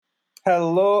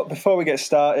Hello. Before we get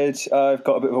started, I've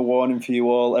got a bit of a warning for you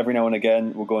all. Every now and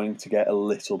again, we're going to get a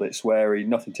little bit sweary.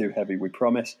 Nothing too heavy, we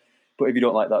promise. But if you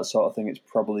don't like that sort of thing, it's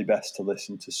probably best to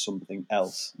listen to something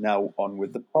else. Now, on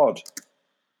with the pod.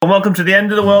 And welcome to the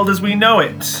end of the world as we know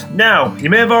it. Now,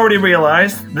 you may have already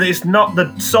realised that it's not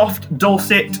the soft,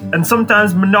 dulcet, and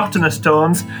sometimes monotonous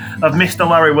tones of Mr.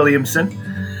 Larry Williamson.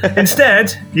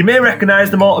 Instead, you may recognise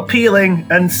the more appealing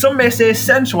and some may say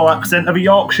sensual accent of a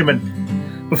Yorkshireman.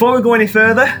 Before we go any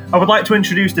further, I would like to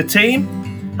introduce the team.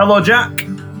 Hello, Jack.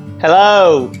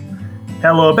 Hello.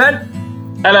 Hello,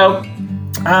 Ben. Hello.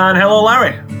 And hello,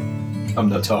 Larry. I'm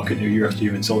not talking to you after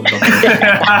you insulted me.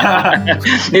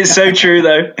 It's so true,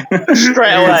 though.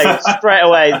 straight away.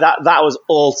 That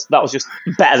was just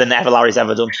better than ever Larry's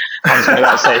ever done. I'm just going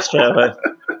to say it straight away.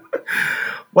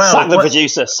 Well, Sack the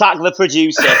producer.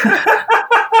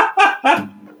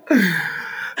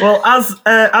 Well, as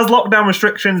lockdown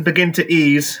restrictions begin to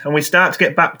ease and we start to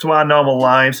get back to our normal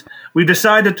lives, we've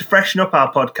decided to freshen up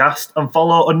our podcast and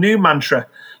follow a new mantra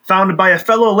founded by a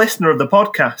fellow listener of the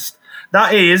podcast.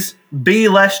 That is, be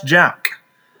less Jack.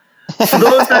 For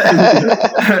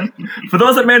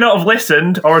those that may not have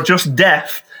listened or are just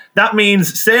deaf, that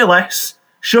means say less,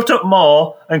 shut up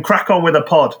more, and crack on with a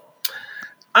pod.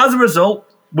 As a result,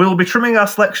 we'll be trimming our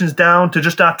selections down to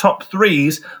just our top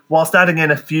threes whilst adding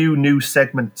in a few new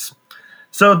segments.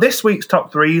 So this week's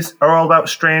top threes are all about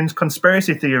strange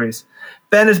conspiracy theories.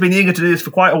 Ben has been eager to do this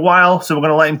for quite a while, so we're going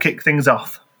to let him kick things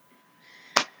off.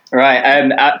 Right.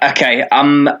 Okay.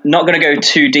 I'm not going to go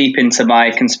too deep into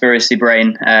my conspiracy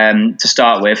brain to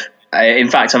start with. In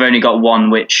fact, I've only got one,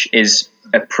 which is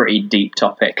a pretty deep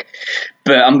topic.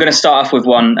 But I'm going to start off with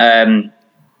one.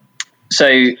 So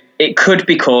it could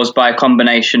be caused by a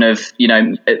combination of,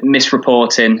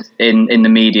 misreporting in the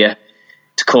media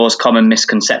to cause common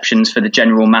misconceptions for the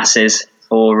general masses,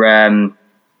 or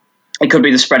it could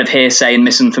be the spread of hearsay and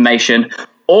misinformation,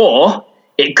 or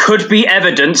it could be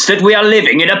evidence that we are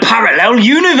living in a parallel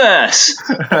universe.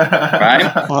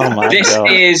 Right? Oh This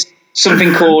God. is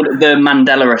something called the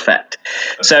Mandela effect.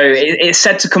 So it's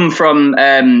said to come from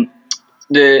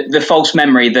the false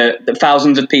memory that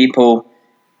thousands of people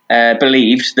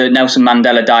believed that Nelson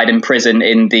Mandela died in prison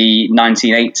in the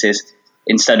 1980s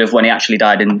instead of when he actually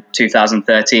died in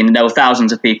 2013. And there were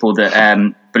thousands of people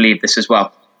that believed this as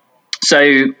well.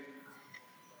 So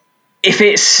if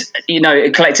it's,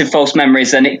 collective false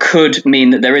memories, then it could mean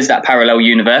that there is that parallel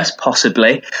universe,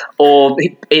 possibly. Or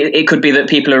it could be that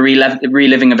people are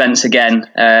reliving events again,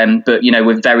 but,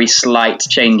 with very slight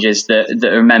changes that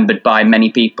are remembered by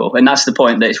many people. And that's the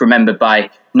point, that it's remembered by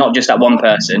not just that one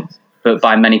person, but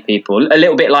by many people. A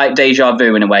little bit like deja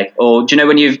vu in a way. Or do you know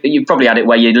when you've probably had it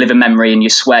where you live a memory and you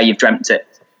swear you've dreamt it?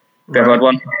 Have you ever had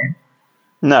one?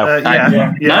 No. Yeah.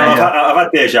 I've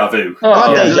had deja vu.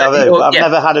 I've had deja vu, but I've Yeah.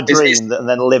 never had a dream It's- and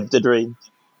then lived a dream.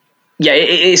 Yeah,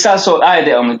 it's that sort. I had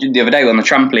it the other day on the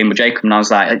trampoline with Jacob, and I was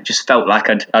like, it just felt like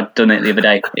I'd done it the other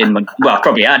day. I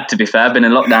probably had, to be fair. I've been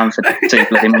in lockdown for 2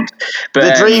 bloody months. But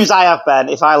The dreams I have, Ben,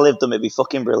 if I lived them, it'd be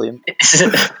fucking brilliant. So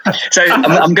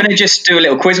I'm going to just do a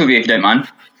little quiz with you, if you don't mind.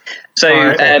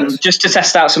 So just to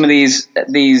test out some of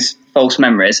these false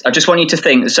memories, I just want you to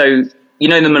think. So the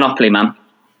Monopoly Man.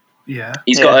 Yeah.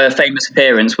 He's got a famous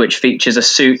appearance which features a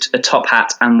suit, a top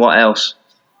hat, and what else?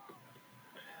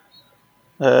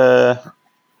 I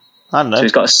don't know. So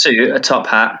he's got a suit, a top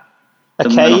hat, A the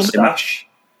cane? Monopoly Man. Smash.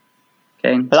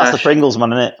 Cane, But that's the sash. Pringles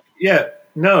man, isn't it? Yeah.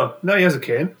 No, he has a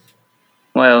cane.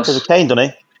 What There's else? a cane,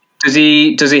 doesn't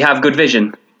he? Does he have good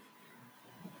vision?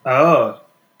 Oh.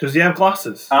 Does he have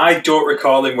glasses? I don't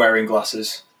recall him wearing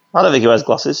glasses. I don't think he wears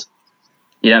glasses.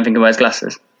 You don't think he wears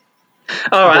glasses?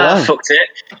 All right, Yeah. I fucked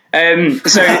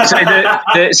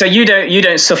it. So you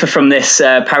don't suffer from this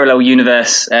parallel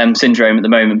universe syndrome at the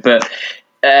moment, but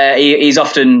he's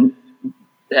often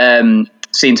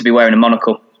seen to be wearing a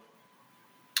monocle.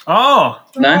 Oh.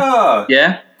 No, Ah,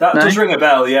 yeah, that no? does ring a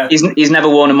bell, yeah. He's never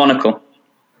worn a monocle.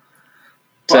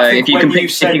 So Well, I think if you when can you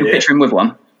said it- picture him with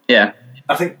one, yeah,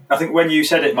 I think when you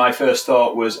said it, my first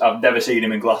thought was I've never seen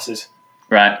him in glasses.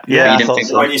 right. Yeah, you I didn't thought think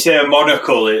so. that. When you say a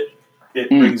monocle, it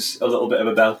rings a little bit of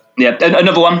a bell. Yeah,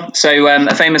 another one. So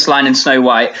a famous line in Snow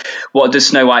White. What does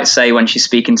Snow White say when she's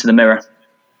speaking to the mirror?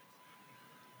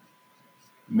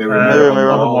 Mirror, Mirror, on mirror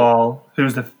the on the wall.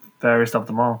 Who's the fairest of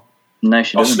them all? No,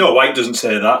 she Oh, doesn't. Snow White doesn't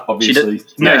say that, obviously.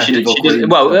 No, Yeah, she Evil doesn't. Queen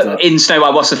Well, says that. in Snow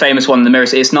White, what's the famous one? The mirror.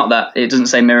 It's not that. It doesn't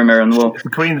say mirror, mirror on the wall. The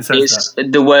Queen that says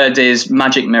It's the word is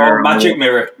magic mirror. Oh, on the magic wall.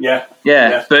 mirror, yeah.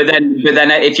 Yeah, but then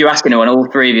if you're asking anyone, all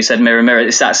three of you said mirror, mirror.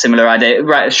 It's that similar idea,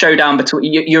 right? A showdown between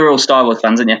you're all Star Wars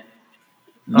fans, aren't you?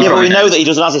 Yeah, but we know that he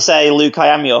doesn't have to say, "Luke, I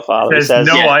am your father." He says,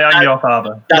 "No, yeah. I am your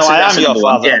father." That's No, I that's am your another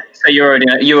one. father. Yeah, so you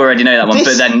already know that one. This-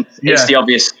 But then it's the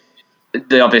obvious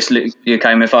Luke,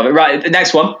 I am your father. Right, the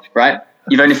next one. Right,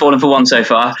 you've only fallen for one so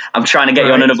far. I'm trying to get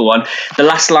you on another one. The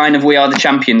last line of "We Are the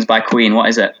Champions" by Queen. What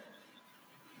is it?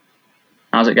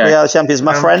 How's it go? "We are the champions,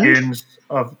 my friend Champions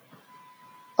of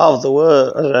the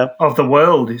world." I don't know. of the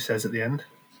world, he says at the end.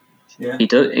 He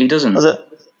doesn't. Was it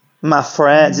my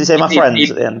friend? Did he say my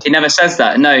friends at the end? He never says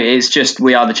that. No, it's just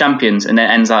 "We Are the Champions," and it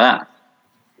ends like that.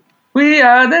 We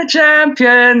are the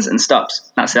champions, and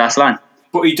stops. That's the last line.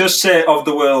 But he does say "of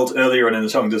the world" earlier on in the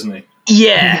song, doesn't he?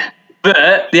 Yeah,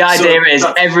 but the idea is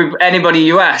anybody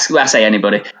you ask. Well, I say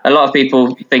anybody. A lot of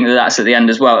people think that that's at the end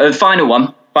as well. Final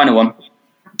one.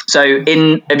 So, have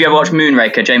you ever watched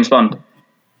Moonraker, James Bond?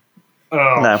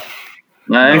 Oh. No.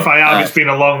 No. If I have, it's been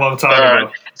a long, long time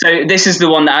ago. So this is the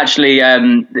one that actually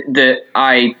that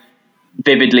I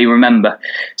vividly remember.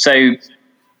 So, do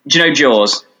you know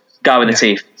Jaws? Guy with the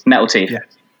teeth, metal teeth.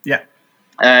 Yeah.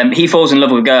 He falls in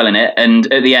love with a girl in it,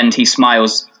 and at the end he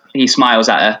smiles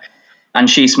at her, and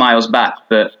she smiles back.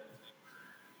 But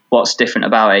what's different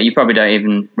about it? You probably don't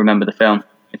even remember the film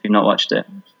if you've not watched it.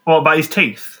 What about his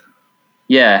teeth?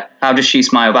 Yeah, how does she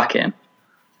smile back at him?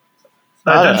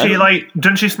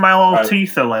 Doesn't she smile all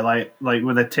teeth like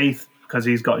with her teeth because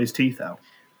he's got his teeth out?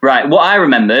 Right. What I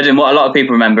remembered, and what a lot of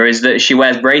people remember, is that she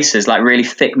wears braces, like really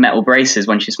thick metal braces,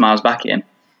 when she smiles back at him.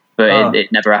 But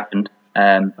it never happened.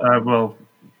 Well.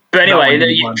 But anyway,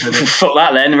 fuck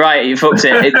that then. Right, you fucked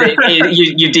it.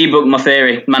 You debunked my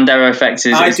theory. Mandela effect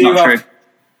is not true.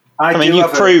 I mean,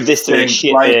 you've proved this to be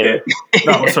shit theory.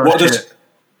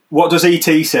 What does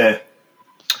E.T. say?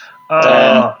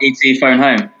 E.T. phone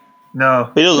home.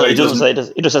 No. He doesn't say.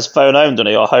 He just says phone home, doesn't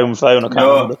he? Or home phone. I can't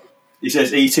remember. He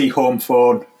says E.T. home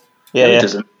phone. Yeah, He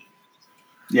doesn't.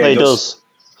 Yeah, he does.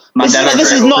 Mandela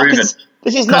This is not.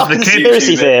 This is not a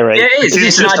conspiracy theory. Yeah, it is.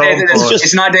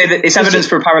 It's an idea that it's evidence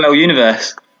for a parallel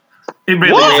universe. It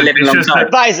really is.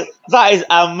 That is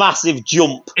a massive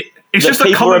jump. It's just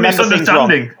a common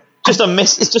misunderstanding. It's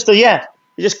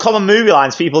just common movie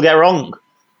lines people get wrong.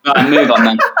 Right, move on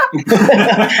then.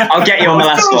 I'll get you on the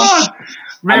last one.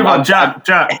 Move on, Jack.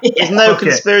 There's no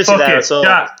conspiracy there at all.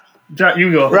 Jack,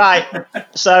 you go. Right.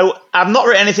 So I've not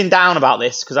written anything down about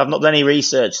this because I've not done any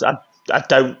research. I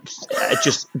don't. It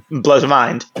just blows my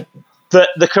mind. But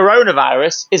the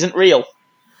coronavirus isn't real.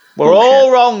 We're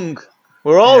all wrong.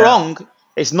 We're all wrong.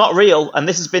 It's not real, and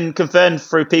this has been confirmed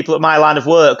through people at my line of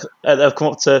work that have come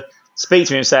up to speak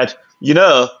to me and said,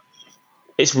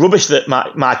 it's rubbish that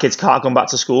my kids can't come back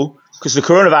to school because the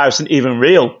coronavirus isn't even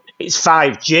real. It's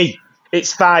 5G.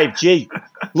 It's 5G.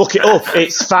 Look it up.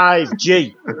 It's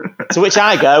 5G. To which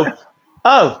I go,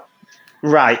 oh,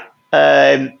 right.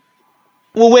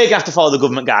 Well, we're going to have to follow the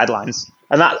government guidelines.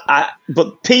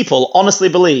 But people honestly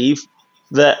believe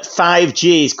that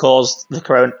 5G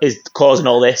is causing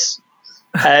all this.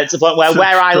 To the point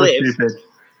where I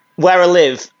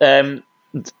live,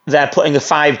 they're putting a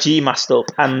 5G mast up,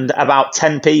 and about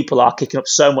 10 people are kicking up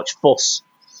so much fuss,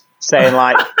 saying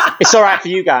like, "It's all right for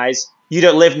you guys. You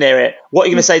don't live near it. What are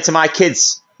you going to say to my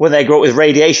kids when they grow up with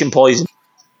radiation poison?"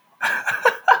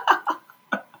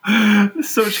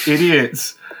 Such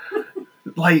idiots.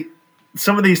 Like,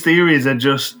 some of these theories are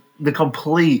just the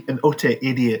complete and utter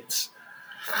idiots.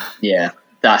 Yeah,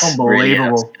 that's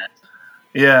unbelievable.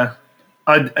 Really yeah.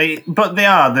 But they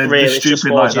are. They're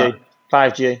stupid like that.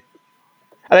 5G.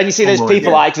 And then you see those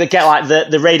people that get like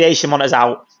the radiation monitors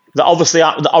out that obviously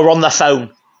are on their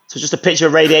phone. So just a picture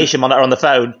of a radiation monitor on the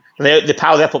phone, and they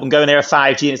power it up and go near a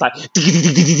 5G, and it's like,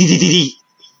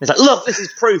 it's like, look, this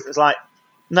is proof. It's like,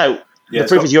 no, the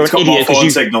proof is you're an idiot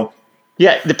because signal.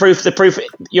 Yeah, the proof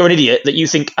you're an idiot that you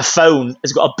think a phone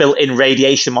has got a built-in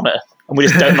radiation monitor, and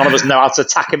none of us know how to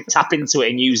tap into it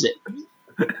and use it.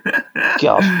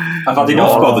 God, I've had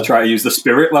enough about to try to use the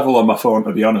spirit level on my phone,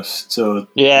 to be honest. So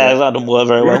that doesn't work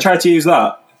very well. I tried to use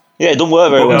that. Yeah, it doesn't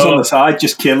work very well. On the side,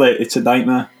 just kill it. It's a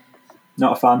nightmare.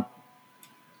 Not a fan.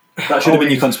 That should have been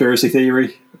your conspiracy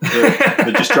theory.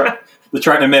 They're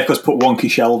trying to make us put wonky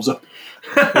shelves up.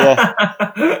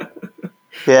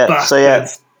 Yeah. So yeah,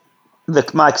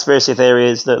 my conspiracy theory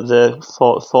is that the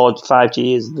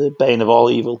 5G is the bane of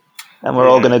all evil. And we're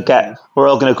all going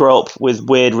to grow up with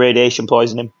weird radiation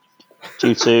poisoning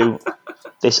due to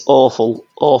this awful,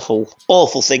 awful,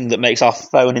 awful thing that makes our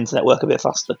phone internet work a bit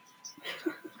faster.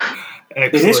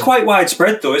 Excellent. It is quite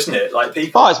widespread, though, isn't it? Like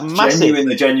people it's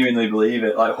massive. genuinely believe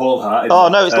it, like wholeheartedly. Oh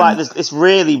no, it's like it's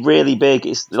really, really big.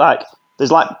 It's like there's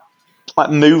like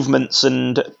movements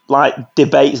and like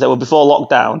debates that were before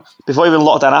lockdown, before even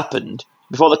lockdown happened.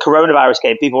 before the coronavirus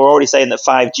came, people were already saying that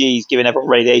 5G is giving everyone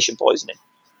radiation poisoning.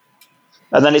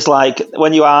 And then it's like,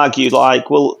 when you argue, like,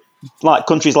 well, like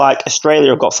countries like Australia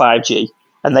have got 5G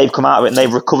and they've come out of it and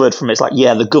they've recovered from it. It's like,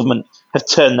 yeah, the government have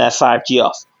turned their 5G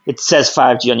off. It says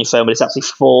 5G on your phone, but it's actually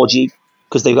 4G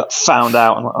because they got found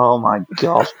out. I'm like, oh my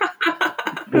God.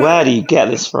 Where do you get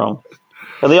this from?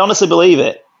 And they honestly believe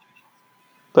it.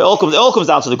 But it all comes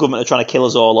down to the government are trying to kill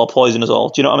us all or poison us all.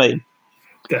 Do you know what I mean?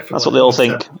 Definitely. That's what they all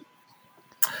think.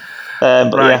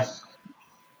 But Right. yeah.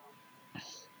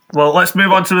 Well, let's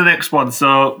move on to the next one.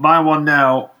 So my one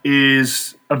now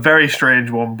is a very strange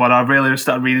one, but I really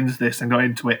started reading into this and got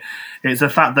into it. It's the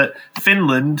fact that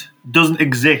Finland doesn't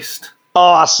exist. Oh,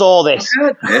 I saw this. I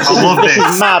love This this.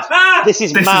 is mad. This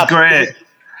is This mad. is great.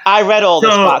 I read all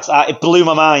this So- facts. It blew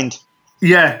my mind.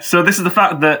 Yeah, so this is the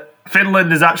fact that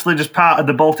Finland is actually just part of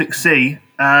the Baltic Sea,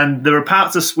 and there are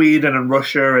parts of Sweden and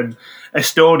Russia and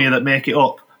Estonia that make it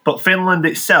up. But Finland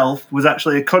itself was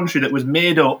actually a country that was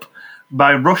made up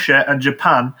by Russia and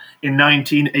Japan in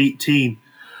 1918.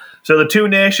 So the two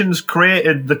nations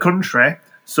created the country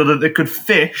so that they could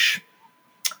fish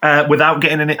without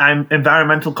getting any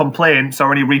environmental complaints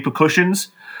or any repercussions.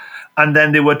 And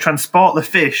then they would transport the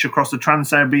fish across the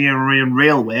Trans-Siberian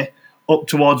Railway up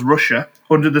towards Russia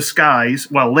under the skies,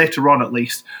 well, later on at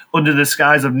least, under the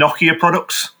skies of Nokia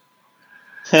products,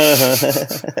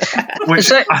 which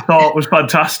So- I thought was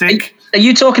fantastic. Are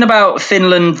you talking about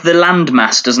Finland, the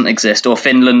landmass doesn't exist, or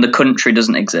Finland, the country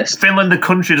doesn't exist? Finland, the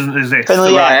country, doesn't exist.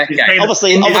 Finland, yeah. Right, okay.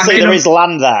 Obviously, In- there is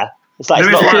land there. It's like, it's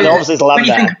There not is land, land. obviously there's land But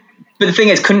you there. think- But the thing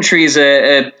is, countries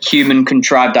are human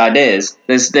contrived ideas.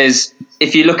 There's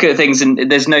if you look at things, and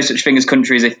there's no such thing as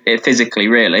countries physically,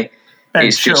 really. Ben,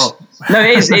 It's shut just up. no,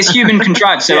 it's human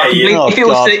contrived. So Yeah, I can yeah. believe, Oh,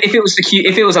 God. if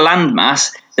it was a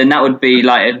landmass, then that would be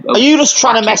like. Are you just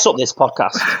trying to mess up this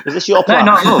podcast? Is this your No, plan?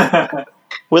 not at all.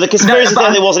 With a conspiracy No, but-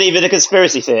 theory, there wasn't even a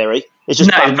conspiracy theory. It's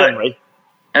just No, bad but- memory.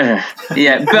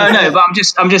 Yeah, but no, but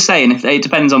I'm just saying. It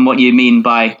depends on what you mean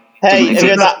by. Hey, doesn't have you exist.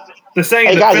 heard that? They're saying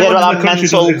Hey, that guys, you heard Finland, about the that country,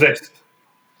 mental- doesn't exist.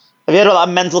 Have you heard about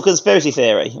that mental conspiracy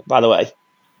theory, by the way?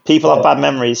 People have bad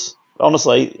memories.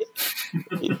 Honestly,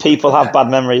 people have bad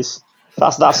memories.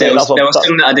 That's it. There was That's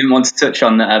something that I didn't want to touch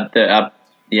on.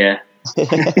 Yeah.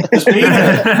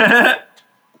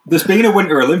 There's been a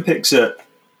Winter Olympics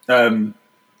in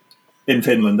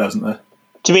Finland, hasn't there?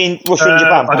 Do you mean Russia and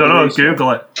Japan? I don't know. Obviously.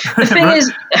 Google it. The thing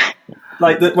is,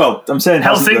 I'm saying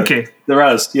hasn't Helsinki. There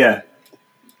has, yeah.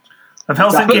 Have Helsinki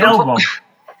Exactly. held one?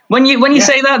 when you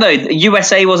say that though,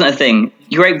 USA wasn't a thing.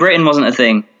 Great Britain wasn't a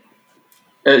thing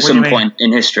at some you mean? point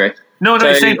in history. No,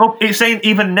 So- it's saying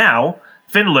even now,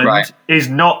 Finland Right. is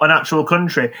not an actual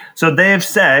country. So they've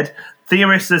said,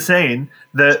 theorists are saying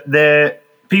that the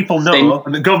people know,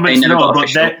 and the governments they never know, got but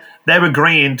official. they're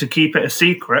agreeing to keep it a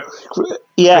secret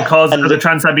Yeah, because and of the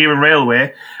Trans-Siberian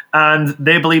Railway, and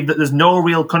they believe that there's no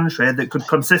real country that could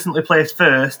consistently place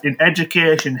first in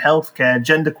education, healthcare,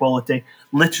 gender equality,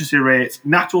 literacy rates,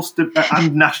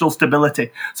 and national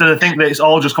stability. So they think that it's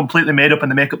all just completely made up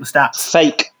and they make up the stats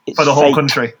fake. It's for the whole fake.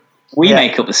 country. We Yeah.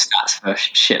 make up the stats for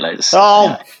shitloads of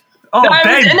stuff. Oh, Oh, No,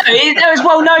 Ben! it's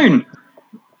well known.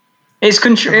 It's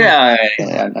country. Yeah,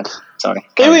 no, sorry.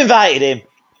 who invited him?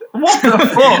 What the No,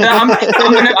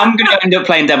 fuck? I'm gonna end up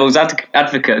playing devil's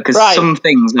advocate because Right. some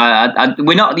things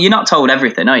you're not told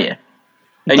everything, are you?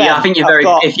 And Ben, I think you're I've very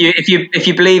got- if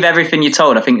you believe everything you're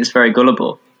told, I think it's very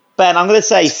gullible. Ben, I'm going to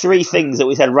say three things that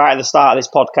we said right at the start of this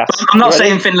podcast. I'm not You ready?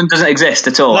 saying Finland doesn't exist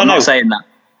at all. No, I'm no. not saying that.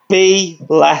 Be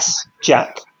less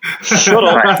Jack. Shut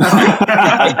up.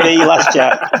 Be less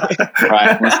Jack.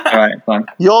 Right, all right, fine.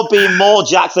 You're being more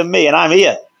Jack than me, and I'm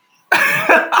here. All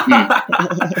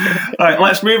right,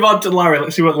 let's move on to Larry.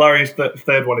 Let's see what Larry's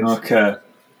third one is. Okay.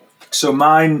 So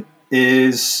mine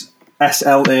is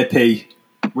SLAP,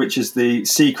 which is the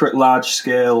Secret Large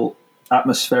Scale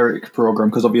Atmospheric Program,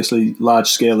 because obviously large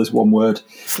scale is one word.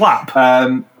 Slap.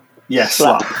 Yes,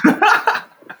 Slap.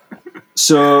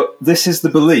 So this is the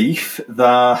belief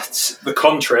that the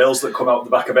contrails that come out the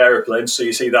back of aeroplanes, so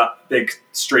you see that big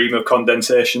stream of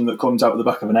condensation that comes out of the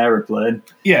back of an aeroplane,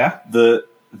 Yeah.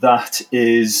 that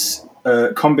is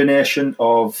a combination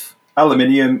of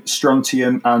aluminium,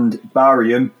 strontium and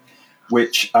barium,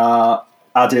 which are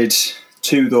added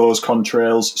to those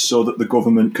contrails so that the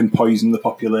government can poison the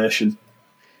population.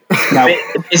 Now,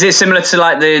 Is it similar to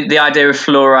like the idea of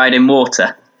fluoride in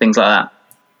water, things like that?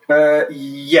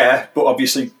 yeah, but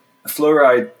obviously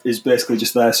fluoride is basically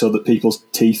just there so that people's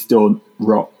teeth don't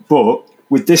rot. But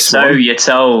with this So one, you're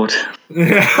told. But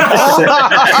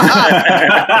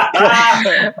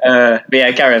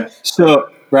yeah, Karen. so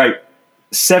right,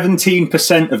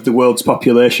 17% of the world's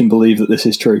population believe that this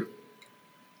is true.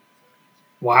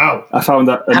 Wow. I found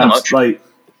that, and How that's much? like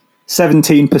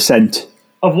 17%.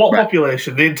 Of what Right.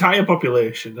 population? The entire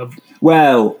population? Of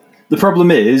Well, the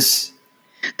problem is,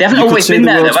 They haven't you could always say been the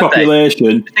there, though, world's have they?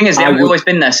 population. The thing is, they I haven't would- always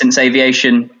been there since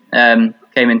aviation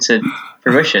came into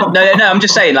fruition. No, I'm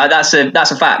just saying, like that's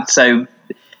a fact. So,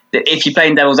 if you're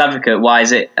playing devil's advocate, why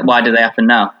do they happen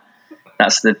now?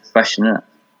 That's the question, isn't it?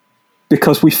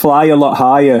 because we fly a lot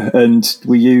higher and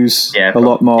we use Yeah, a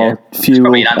lot more yeah. It's fuel,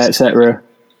 probably an answer. etc.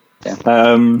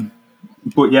 Yeah.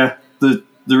 But yeah,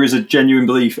 there is a genuine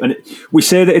belief, and we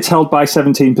say that it's held by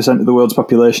 17% of the world's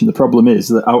population. The problem is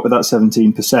that out of that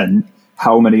 17%,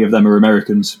 how many of them are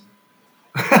Americans?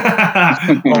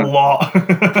 a lot.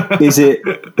 Is it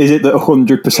that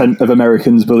 100% of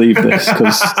Americans believe this?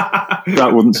 Because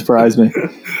that wouldn't surprise me.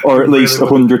 Or at least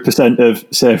Really 100% of,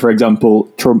 say, for example,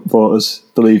 Trump voters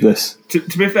believe this. to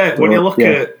be fair, when you look Yeah.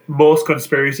 at most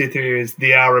conspiracy theories,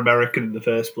 they are American in the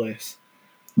first place.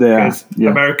 They are. Because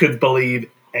Yeah. Americans believe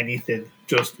anything,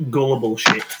 just gullible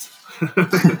shit.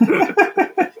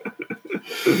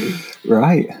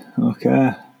 Right.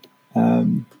 Okay.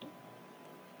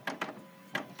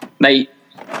 Mate,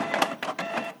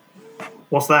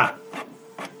 What's that?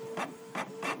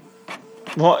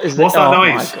 What is What's that oh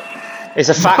my noise? God. It's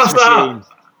a fax What's that? machine.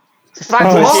 It's a fax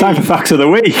Oh, it's machine. time for Facts of the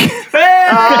Week.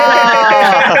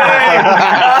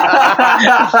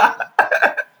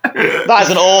 That is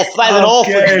an awful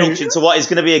Okay. introduction to what is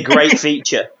going to be a great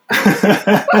feature.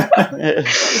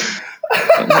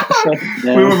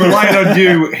 We were relying on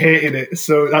you hating it,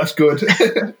 so that's good.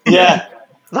 Yeah,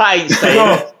 that ain't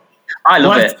saying it. I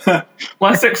love it.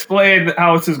 Let's explain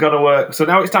how this is going to work. So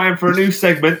now it's time for a new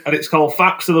segment, and it's called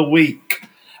Facts of the Week.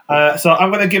 So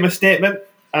I'm going to give a statement,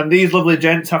 and these lovely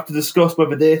gents have to discuss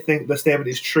whether they think the statement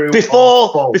is true or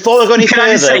Before false. we go any Can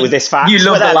I just further say, with this fact, you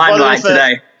love the limelight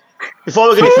today. Before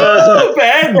we go any further,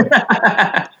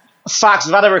 Ben! facts.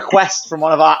 We've had a request from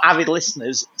one of our avid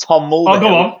listeners, Tom Mulder, Oh, go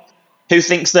on. who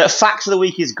thinks that Facts of the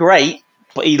Week is great,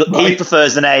 but he Right.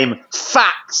 prefers the name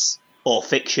Facts or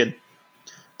Fiction.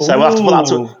 So we'll have to put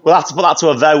that to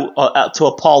a vote, to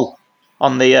a poll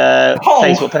on the Poll?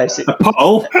 Facebook page.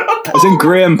 Paul? As in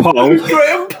Graham Paul.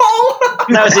 Graham Paul!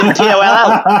 No, it's in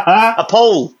POLL. A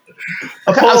poll.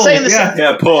 I'm poll, saying this. yeah.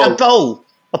 Yeah, Paul. A poll.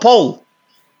 A poll.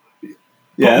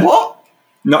 Yeah. What?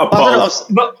 Not a I don't know, Paul.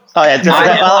 But, oh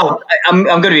yeah, I'm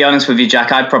going to be honest with you,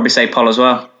 Jack. I'd probably say Paul as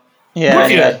well. yeah.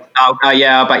 Would you? Okay. I'll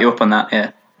back you up on that.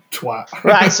 Yeah. twat.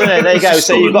 Right, so there you go.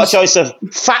 So you've got a choice of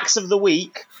Facts of the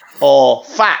Week or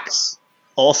Facts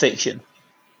or Fiction.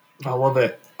 I love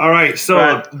it. All right, so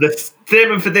Right. the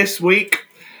statement for this week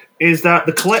is that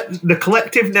the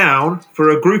collective noun for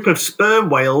a group of sperm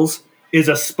whales is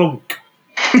a spunk.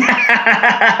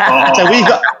 So we've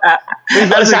got to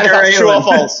decide if that's true or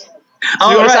false. Oh,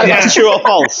 We've got to decide if yeah. that's true or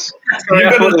false. You're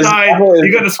I thought going it was- I thought it was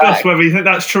to discuss fact. whether you think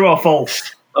that's true or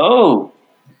false. Oh.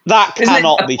 That Isn't it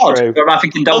cannot a be pod? true. Or am I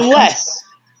thinking dolphins?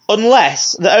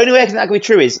 Unless the only way I think that can be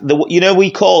true is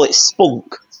we call it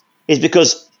spunk is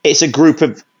because it's a group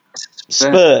of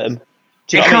sperm.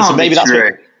 Do you know what I mean? So maybe that's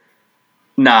true.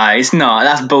 No, it's not.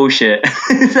 That's bullshit.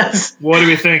 That's What do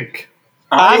we think?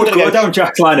 I I'm would gonna go go- down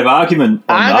Jack's line of argument.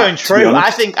 On I'm that, going to be true.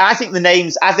 honest. I think the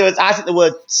names. I think the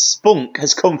word spunk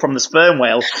has come from the sperm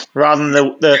whale rather than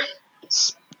the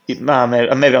maybe I'm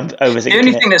overthinking the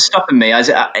only it. thing that's stopping me is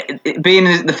it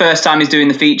being the first time he's doing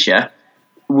the feature.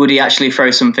 Would he actually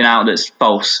throw something out that's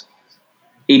false?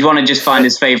 He'd want to just find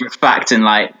his favourite fact and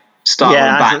start Yeah,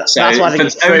 going back. that's So why I think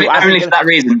it's true. I only think for that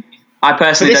reason. I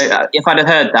personally For this- don't. If I'd have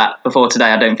heard that before today,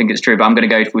 I don't think it's true. But I'm going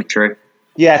to go with true.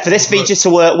 Yeah, for this feature to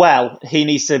work well, he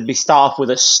needs to be started with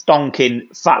a stonking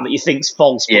fact that you think's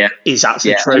false, but Yeah. is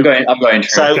actually Yeah, true. I'm going true.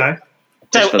 So, Okay.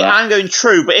 Just for that. I'm going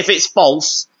true, but if it's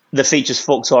false, the feature's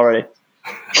fucked already.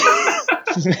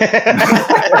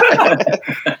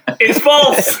 It's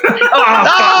false!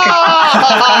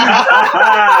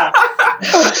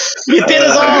 You did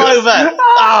us all over.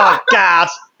 Oh, God.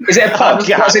 Is it a pod?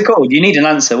 God. What's it called? You need an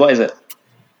answer. What is it?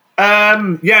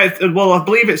 Well, I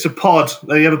believe it's a pod.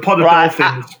 You have a pod of Right,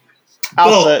 dolphins.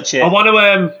 I'll search it. I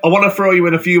want to throw you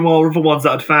in a few more other ones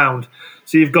that I'd found.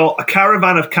 So you've got a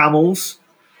caravan of camels.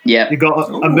 Yeah. You've got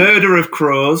a murder of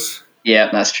crows. Yeah,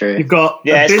 that's true. You've got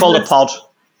Yeah, it's called a pod.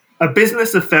 A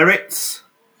business of ferrets.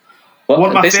 What, One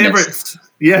of a my business? favourites.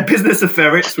 Yeah, business of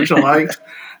ferrets, which I liked.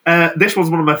 This one's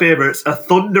one of my favourites. A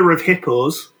thunder of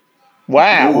hippos.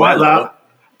 Wow. Like that.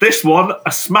 This one,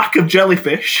 a smack of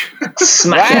jellyfish.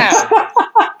 Smack it.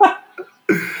 Wow.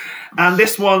 And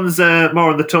this one's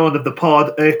more on the tone of the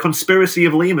pod. A conspiracy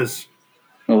of lemurs.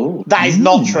 Ooh. That is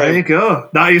not There you true. go.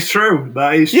 That is true.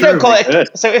 That is You true. don't call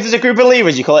it so if there's a group of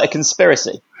lemurs, you call it a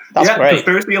conspiracy. That's yeah, great.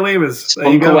 conspiracy of lemurs. There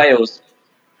you Uncle go. Wales.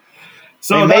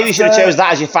 So I mean, maybe you that's, should have chose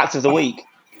that as your fact of the week.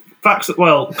 Facts.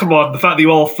 Well, come on. The fact that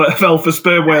you all fell for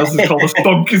sperm whales is called a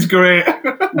stunk is great.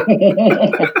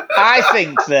 I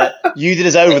think that you did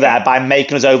us over there by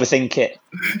making us overthink it.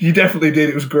 You definitely did.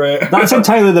 It was great. That's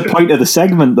entirely the point of the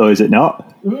segment, though, is it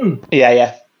not?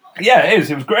 Yeah. Yeah, it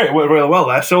is. It was great. It worked really well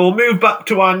there. So we'll move back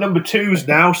to our number 2s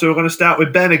now. So we're going to start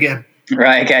with Ben again.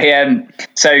 Right. Okay.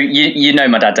 So you know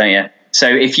my dad, don't you? So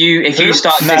if you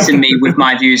start dissing me with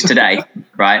my views today,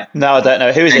 right? No, I don't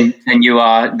know. Who is he? Then you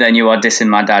are dissing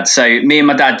my dad. So me and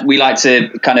my dad, we like to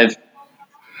kind of.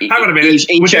 Hang on a minute.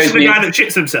 He We're shows just the me. guy that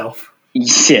shits himself.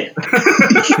 Yeah.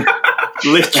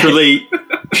 Literally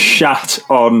shat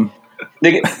on.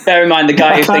 Bear in mind the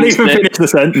guy I who can't thinks even that. finish the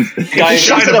sentence. The guy who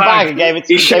Shot thinks in a bag and gave it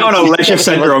to He shit on a leisure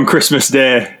centre on Christmas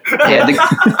Day. Yeah,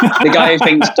 the guy who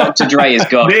thinks Dr. Dre is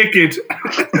God. Naked.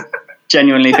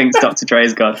 Genuinely thinks Dr. Dre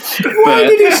is God. Why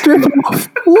did he strip him off?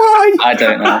 Why? I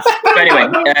don't know. But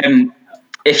anyway,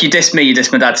 if you diss me, you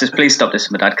diss my dad. So please stop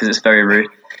dissing my dad because it's very rude.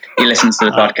 He listens to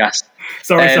the podcast.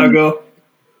 Sorry, Sago.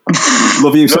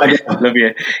 Love you, Saga. Love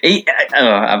you.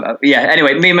 Yeah.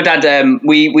 Anyway, me and my dad,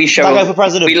 we show. Sago for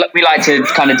president. We like to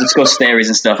kind of discuss theories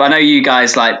and stuff. I know you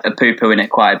guys like are poo-pooing it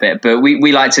quite a bit, but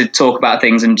we like to talk about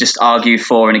things and just argue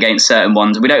for and against certain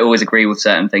ones. We don't always agree with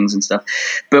certain things and stuff.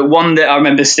 But one that I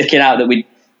remember sticking out that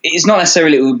it's not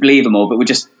necessarily that we believe them all, but we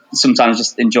just sometimes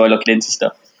just enjoy looking into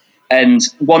stuff. And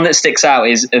one that sticks out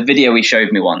is a video he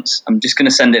showed me once. I'm just going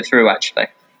to send it through actually.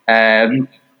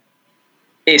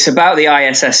 It's about the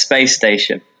ISS space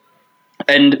station.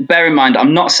 And bear in mind,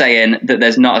 I'm not saying that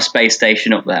there's not a space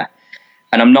station up there.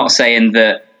 And I'm not saying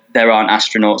that there aren't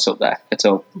astronauts up there at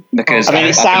all. Because I mean,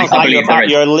 it sounds like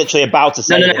you're literally about to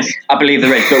say No. this. I believe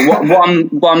there is. But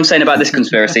what I'm saying about this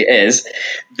conspiracy is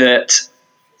that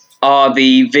are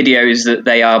the videos that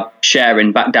they are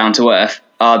sharing back down to Earth,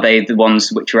 are they the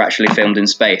ones which were actually filmed in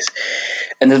space?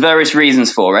 And there's various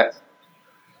reasons for it.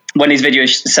 When these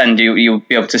videos send you'll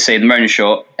be able to see them only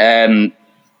short. The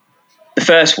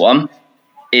first one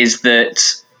is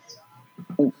that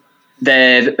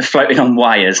they're floating on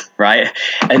wires, right?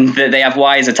 And that they have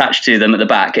wires attached to them at the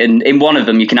back. And in one of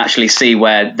them, you can actually see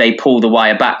where they pull the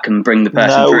wire back and bring the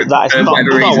person through. No, that is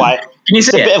not wire. Can you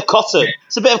see it? It's a bit of cotton.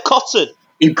 It's a bit of cotton.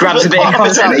 He grabs a bit of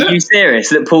cotton. Are you serious?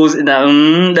 That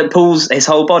pulls his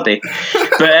whole body.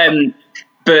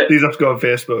 But These have to go on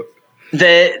Facebook.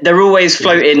 They're always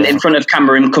floating in front of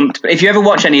camera and comfortable. If you ever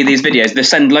watch any of these videos, they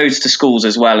send loads to schools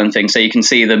as well and things, so you can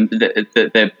see them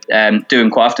that they're doing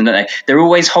quite often, don't they? They're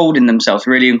always holding themselves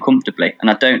really uncomfortably, and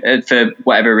I don't, for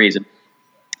whatever reason,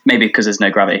 maybe because there's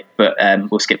no gravity, but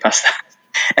we'll skip past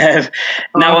that.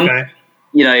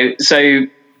 So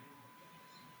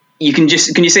can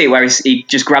you see it where he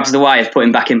just grabs the wires, put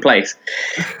him back in place,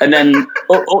 and then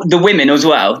the women as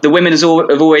well. The women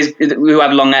who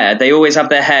have long hair, they always have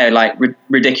their hair like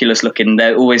ridiculous looking.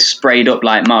 They're always sprayed up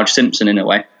like Marge Simpson in a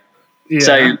way. Yeah.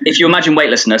 So if you imagine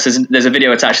weightlessness, there's a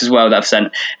video attached as well that I've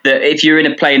sent. That if you're in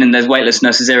a plane and there's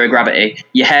weightlessness, zero gravity,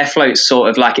 your hair floats sort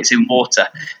of like it's in water,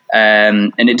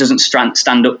 and it doesn't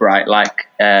stand upright like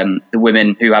the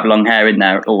women who have long hair in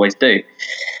there always do.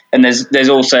 And there's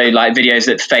also like videos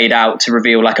that fade out to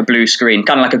reveal like a blue screen,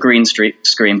 kind of like a green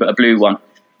screen, but a blue one,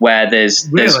 where there's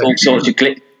all sorts of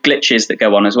glitches that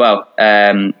go on as well,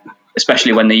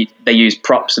 especially when they use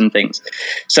props and things.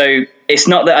 So it's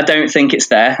not that I don't think it's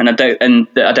there, and that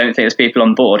I don't think there's people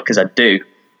on board, because I do.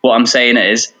 What I'm saying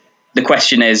is, the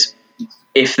question is,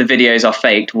 if the videos are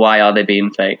faked, why are they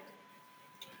being faked?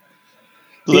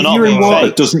 If you're in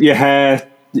water, doesn't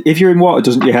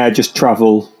your hair just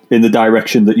travel in the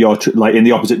direction that you're in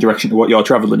the opposite direction to what you're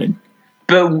traveling in?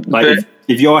 But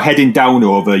if you're heading down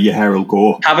over, your hair will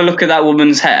go up. Have a look at that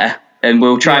woman's hair, and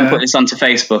we'll try and put this onto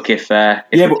Facebook if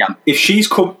we can. If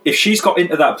she's got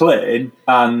into that plane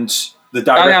and the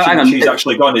direction she's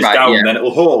actually gone is down, then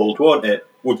it'll hold, won't it?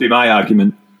 Would be my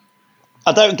argument.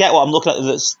 I don't get what I'm looking at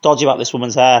that's dodgy about this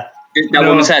woman's hair. That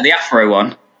woman's hair, the afro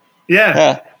one.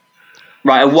 Yeah.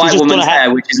 Right, a white woman's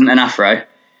hair which isn't an afro.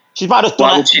 She might have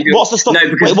done it. What's the story?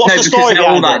 What's the story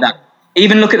behind it? That.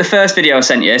 Even look at the first video I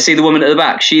sent you. See the woman at the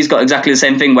back? She's got exactly the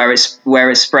same thing where it's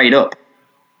sprayed up,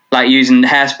 like using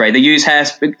hairspray. They use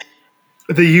hairspray.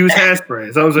 They use hairspray.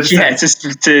 Is that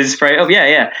what to spray it up.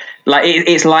 Yeah. Like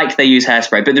it's like they use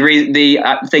hairspray. But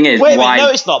the thing is, why? No,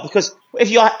 it's not, because if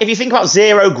you think about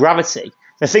zero gravity,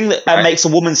 the thing that makes a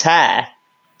woman's hair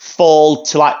fall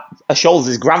to like her shoulders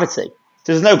is gravity.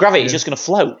 So there's no gravity; it's just going to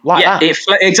float like that.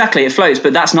 Exactly, it floats,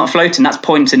 but that's not floating. That's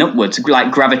pointing upwards,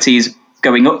 like gravity's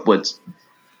going upwards.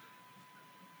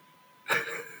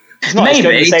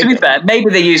 Maybe, to be fair,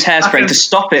 maybe they use hairspray to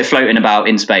stop it floating about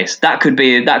in space. That could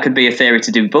be a theory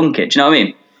to debunk it. Do you know what I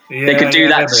mean? They could do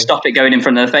that maybe. to stop it going in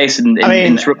front of their face and I mean,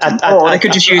 interrupt them. Or they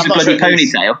could just use a I'm not bloody sure it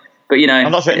is. ponytail. But, you know...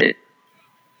 I'm not sure.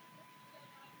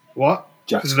 What?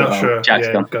 Jack's not gone. sure. Jack's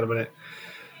yeah, gone. he's got a minute.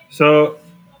 So,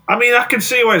 I mean, I can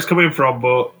see where it's coming from,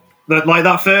 but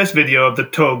that first video of the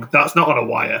tug, that's not on a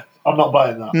wire. I'm not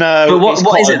buying that. No, But what- it's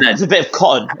what is cotton. it then? It's a bit of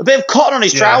cotton. A bit of cotton on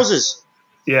his Yeah. trousers.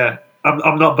 Yeah,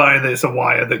 I'm not buying that it's a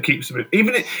wire that keeps him in.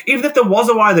 Even if there was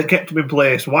a wire that kept him in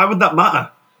place, why would that matter?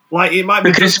 Like, it might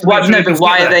be Because just to make sure he but can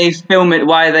why get are there. they filming?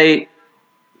 Why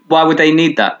would they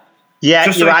need that? Yeah,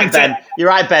 Just you're so right, you can Ben. You're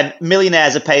right, Ben.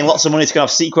 Millionaires are paying lots of money to go have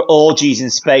secret orgies in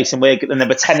space, and they're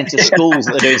pretending to schools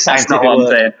that they're doing That's scientific not what I'm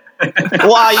work.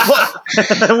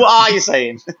 saying. What are you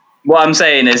saying? What I'm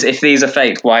saying is, if these are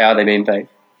fake, why are they being fake?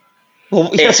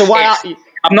 Well, yeah, so why are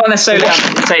I'm not necessarily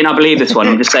saying I believe this one.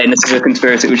 I'm just saying this is a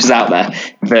conspiracy which is out there.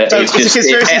 But So it's a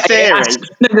conspiracy theory?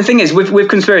 No, the thing is, with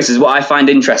conspiracies, what I find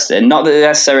interesting, not that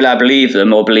necessarily I believe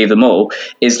them or believe them all,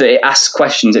 is that it asks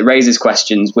questions, it raises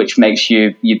questions, which makes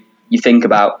you think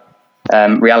about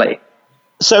reality.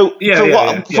 So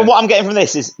from what I'm getting from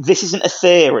this isn't a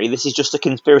theory. This is just a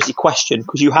conspiracy question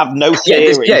because you have no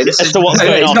theory as to what's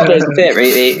going it's on. not that it's a theory.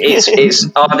 It's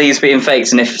are these being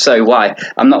faked, and if so, why?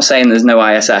 I'm not saying there's no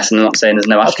ISS, and I'm not saying there's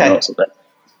no astronauts up there.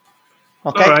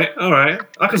 Okay. All right.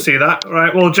 I can see that. All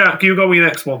right. Well, Jack, you go with your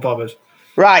next one, Bobbers.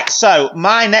 Right. So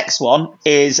my next one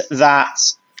is that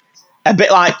a bit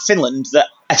like Finland, that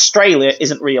Australia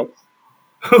isn't real.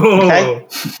 Okay.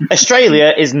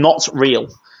 Australia is not real.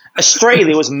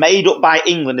 Australia was made up by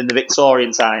England in the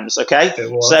Victorian times. Okay.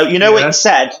 It was, So yeah. it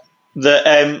said that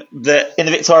that in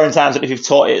the Victorian times, I don't know if you've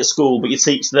taught it at school, but you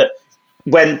teach that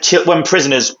when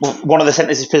prisoners, one of the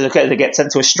sentences prisoners they get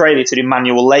sent to Australia to do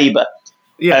manual labour.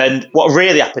 Yeah. And what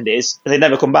really happened is they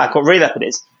never come back. What really happened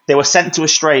is they were sent to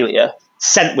Australia,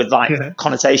 sent with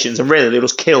connotations, and really they were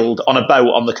just killed on a boat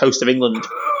on the coast of England.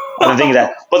 And the thing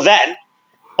there. But then,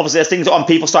 obviously, as things on,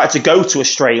 people started to go to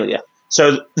Australia.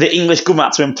 So the English government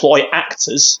had to employ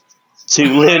actors to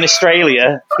live in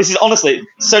Australia. This is honestly,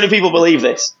 so many people believe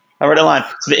this. I read online.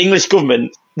 So the English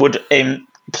government would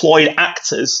employ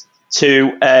actors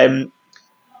to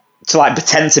like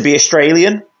pretend to be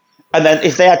Australian. And then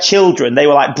if they had children, they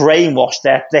were like brainwashed.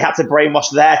 They had to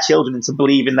brainwash their children into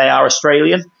believing they are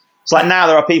Australian. So like now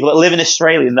there are people that live in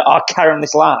Australia that are carrying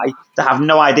this lie that have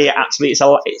no idea actually it's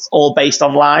all based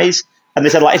on lies. And they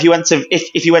said like if you went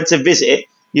to visit,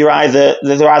 they're either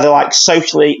like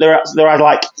socially they're either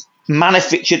like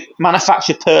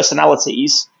manufactured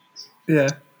personalities,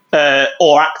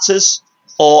 or actors,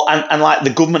 and like the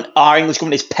government, our English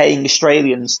government is paying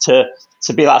Australians to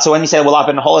be like. So when you say, well, I've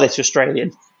been on holiday to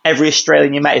Australia, every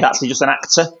Australian you met is actually just an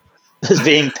actor that's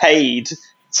being paid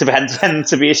to pretend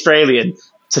to be Australian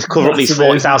to cover up these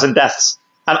 40,000 deaths.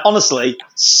 And honestly,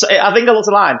 I think I looked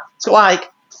online. It's got like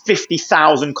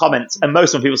 50,000 comments, and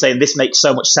most of them people saying this makes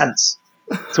so much sense.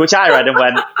 To which I read and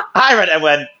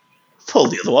went, pull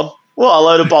the other one. What a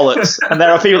load of bollocks. And there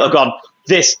are people that have gone,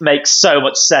 this makes so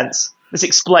much sense. This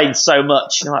explains so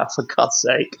much. You're like, for God's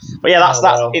sake. But yeah,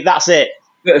 that's it.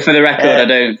 But for the record, I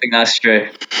don't think that's true.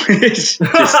 Good.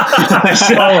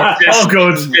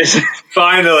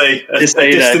 Finally, a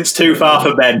distance too far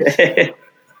for Ben.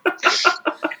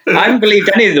 I haven't believed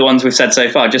any of the ones we've said so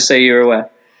far, just so you're aware.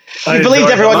 You believed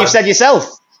everyone you've said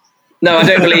yourself. No, I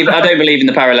don't believe in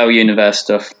the parallel universe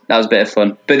stuff. That was a bit of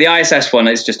fun. But the ISS one,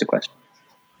 it's just a question.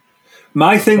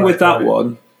 My thing with that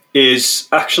one is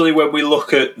actually when we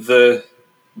look at the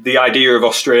idea of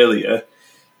Australia,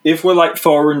 if we're like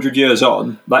 400 years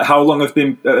on, like how long have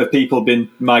people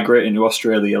been migrating to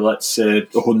Australia? Let's say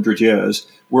 100 years.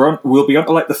 We'll be on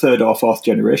to like the third or fourth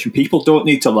generation. People don't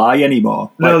need to lie anymore.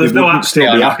 No, there's no actors.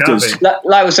 Still be actors.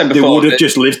 Like we said before, they would have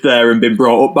just lived there and been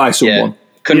brought up by someone. Yeah,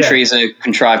 countries are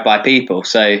contrived by people,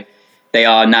 so they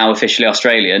are now officially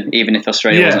Australian, even if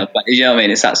Australia wasn't. You know what I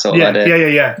mean? It's that sort of idea.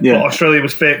 Yeah. But Australia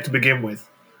was fake to begin with.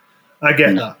 I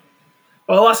get that.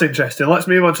 Well, that's interesting. Let's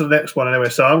move on to the next one anyway.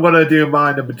 So I'm going to do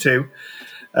my number 2,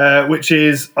 which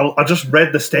is, I just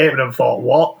read the statement and thought,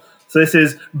 what? So this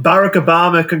is, Barack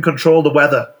Obama can control the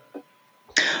weather.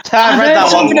 I've read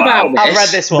that one. About this. I've read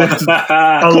this one.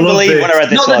 I couldn't believe when I read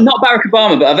this one. Not Barack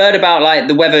Obama, but I've heard about like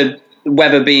the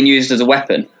weather being used as a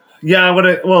weapon. Yeah,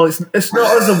 it's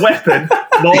not as a weapon.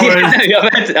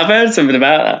 I've heard something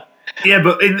about that. Yeah,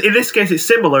 but in this case, it's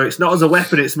similar. It's not as a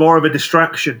weapon. It's more of a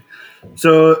distraction.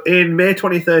 So in May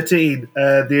 2013,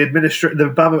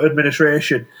 the Obama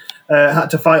administration had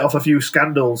to fight off a few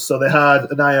scandals. So they had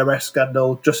an IRS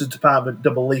scandal, Justice Department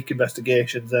double leak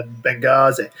investigations, and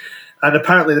Benghazi. And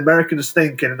apparently the Americans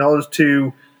think in order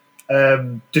to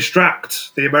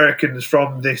distract the Americans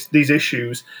from these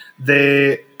issues,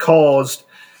 they caused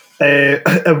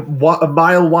a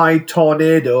mile-wide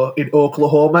tornado in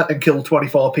Oklahoma and killed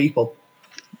 24 people.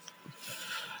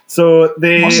 So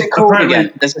they What's it called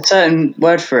again? There's a certain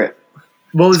word for it.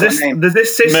 Well, there's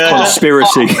this system.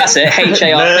 Conspiracy. Oh, that's it.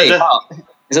 HARP. HARP.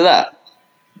 Is it that?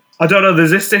 I don't know.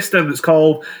 There's this system that's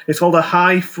called a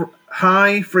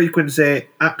high frequency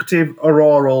active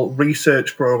auroral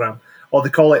research program, or they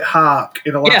call it HARC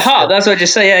in Alaska. Yeah, HARP. That's what I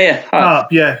just say. Yeah.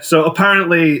 HARP. Yeah. So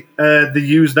apparently they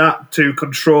use that to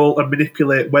control and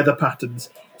manipulate weather patterns.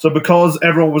 So because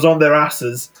everyone was on their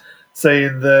asses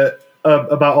saying that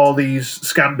about all these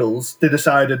scandals, they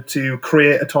decided to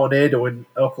create a tornado in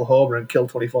Oklahoma and kill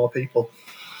 24 people.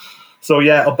 So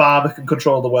yeah, Obama can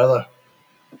control the weather.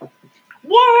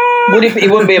 What? It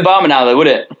wouldn't be Obama now, though, would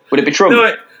it? Would it be Trump?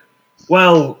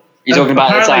 No, you're talking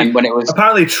about the time when it was.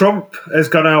 Apparently, Trump has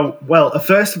gone out. Well,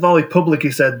 first of all, he publicly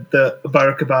said that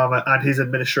Barack Obama and his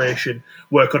administration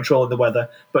were controlling the weather,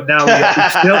 but now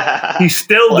he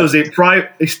still does it.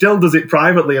 He still does it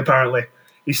privately. Apparently,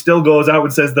 he still goes out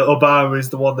and says that Obama is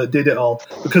the one that did it all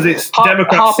because it's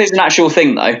Democrats. HARP is an actual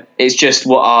thing, though. It's just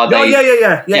what are they?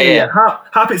 Oh, yeah.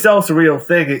 HARP itself's a real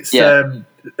thing. It's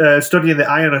studying the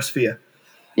ionosphere.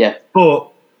 Yeah.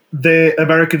 But the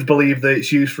Americans believe that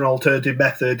it's used for an alternative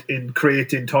method in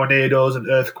creating tornadoes and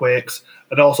earthquakes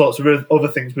and all sorts of other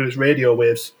things with its radio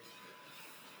waves.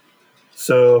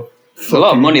 So there's a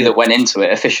lot of money that went into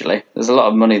it officially. There's a lot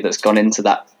of money that's gone into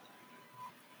that.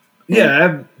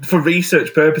 Yeah, for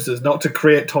research purposes, not to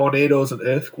create tornadoes and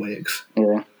earthquakes.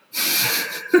 Yeah.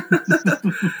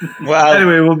 Well,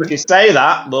 anyway, you say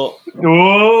that, but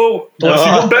let's see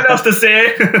what Ben has to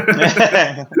say.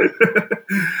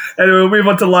 Anyway, we'll move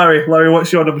on to Larry. Larry,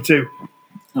 what's your number 2?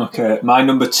 Okay, my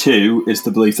number 2 is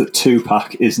the belief that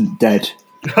Tupac isn't dead.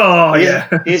 Oh, yeah.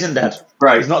 He isn't dead.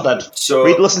 Right. He's not dead. So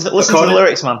listen to the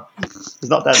lyrics, man. He's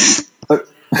not dead.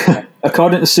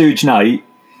 According to Suge Knight,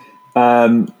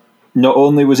 not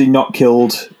only was he not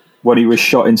killed when he was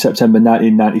shot in September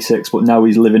 1996, but now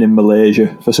he's living in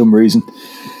Malaysia for some reason.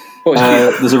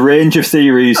 There's a range of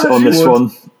theories on this one.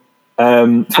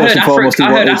 First and foremost,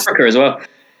 I heard Africa as well.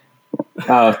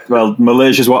 Well,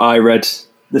 Malaysia's what I read.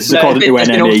 This is according to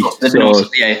NME.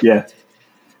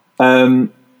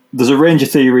 There's a range of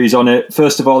theories on it.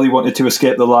 First of all, he wanted to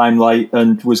escape the limelight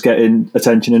and was getting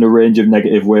attention in a range of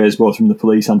negative ways, both from the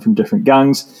police and from different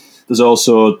gangs. There's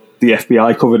also the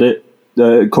FBI covered it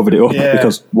up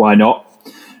because why not?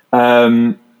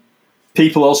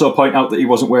 People also point out that he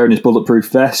wasn't wearing his bulletproof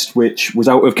vest, which was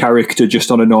out of character just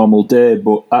on a normal day,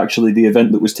 but actually the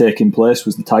event that was taking place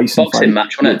was the Tyson boxing fight,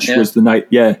 match, wasn't it? was the night.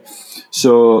 Yeah.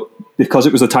 So because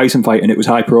it was a Tyson fight and it was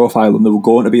high profile and there were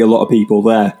going to be a lot of people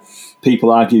there,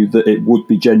 people argued that it would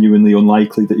be genuinely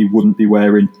unlikely that he wouldn't be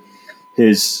wearing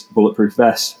his bulletproof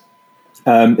vest.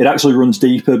 It actually runs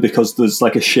deeper because there's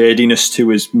like a shadiness to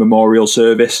his memorial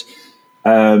service.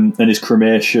 And his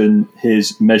cremation,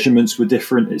 his measurements were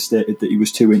different. It stated that he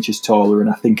was 2 inches taller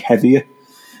and I think heavier.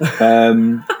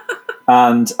 And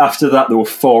after that, there were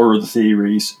 4 other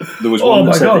theories. There was one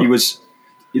that said that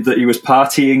he was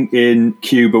partying in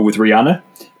Cuba with Rihanna.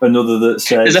 Another that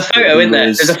said there's a photo in there.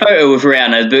 There's a photo of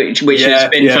Rihanna which has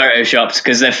been photoshopped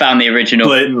because they found the original.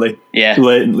 Blatantly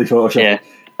photoshopped. Yeah.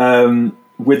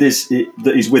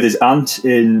 That he's with his aunt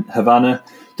in Havana.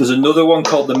 There's another one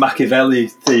called the Machiavelli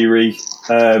theory,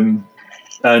 and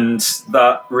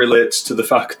that relates to the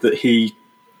fact that he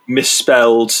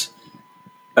misspelled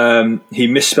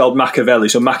Machiavelli.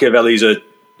 So Machiavelli's an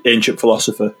ancient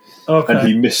philosopher, and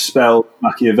he misspelled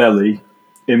Machiavelli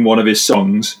in one of his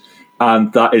songs,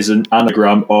 and that is an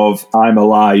anagram of "I'm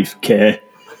alive, K."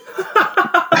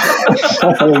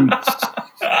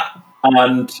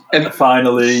 And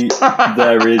finally,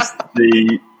 there is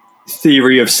the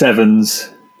theory of sevens.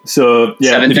 So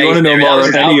yeah, if you want to know more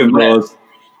on any of those,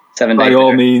 by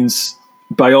all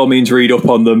means, read up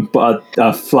on them. But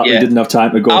I flatly didn't have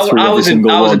time to go through every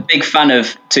single one. I was a big fan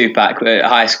of Tupac at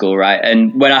high school, right?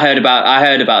 And when I heard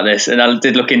about this, and I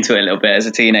did look into it a little bit as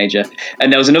a teenager.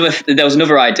 And there was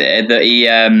another idea that he.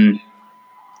 Do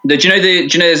you know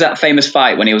there's that famous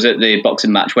fight when he was at the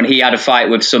boxing match when he had a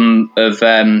fight with some of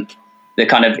the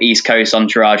kind of East Coast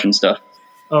entourage and stuff.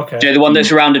 Okay. Do you know the one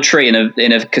that's around a tree in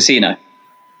a casino?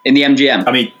 In the MGM.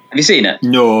 I mean, have you seen it?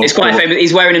 No. It's quite famous.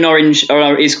 He's wearing an orange.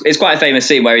 It's quite a famous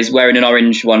scene where he's wearing an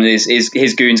orange one.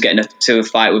 His goons getting into a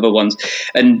fight with other ones,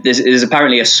 and there's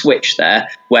apparently a switch there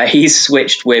where he's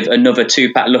switched with another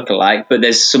Tupac lookalike, but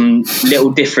there's some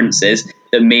little differences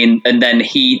that mean. And then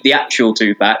the actual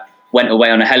Tupac, went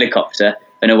away on a helicopter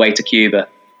and away to Cuba.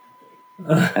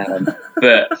 And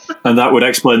that would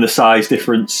explain the size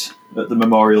difference at the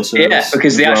memorial service. Yeah,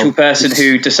 because the actual person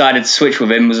who decided to switch with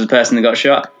him was the person that got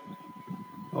shot.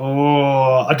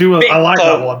 Oh, I do. I like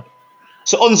that one.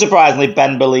 So unsurprisingly,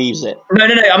 Ben believes it. No.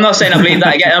 I'm not saying I believe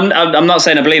that again. I'm not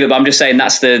saying I believe it, but I'm just saying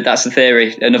that's the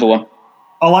theory. Another one.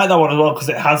 I like that one as well because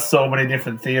it has so many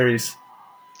different theories.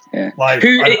 Yeah. I like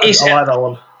that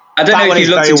one. I don't know if you've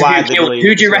looked into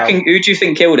who do you reckon? Well. Who do you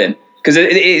think killed him? Because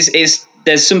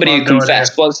there's somebody who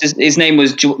confessed. Well, his name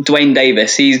was Dwayne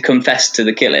Davis. He confessed to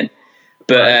the killing,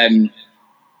 but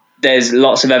there's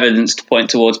lots of evidence to point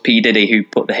towards P. Diddy, who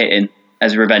put the hit in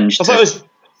as revenge. I thought it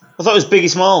was Biggie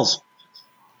Smalls.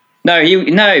 No,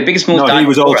 Biggie Smalls died. He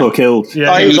was before also killed.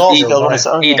 Yeah, he was also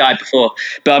killed. He died before,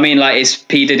 but I mean, like, it's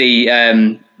P. Diddy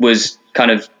was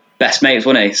kind of best mates,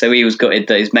 wasn't he? So he was gutted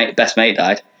that his best mate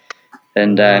died.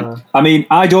 And I mean,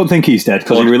 I don't think he's dead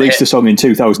because he released a song in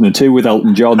 2002 with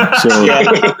Elton John. So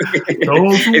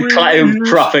it's quite a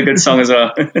proper good song as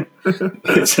well.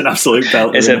 It's an absolute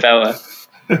belter. It's a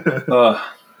belter.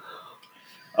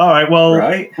 All right, well,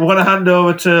 we're going to hand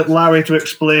over to Larry to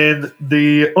explain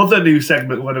the other new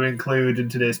segment we're going to include in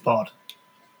today's pod.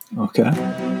 Okay.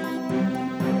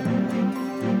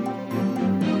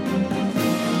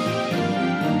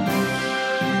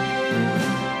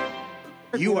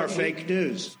 You are fake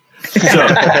news.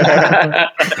 That's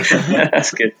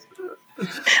good.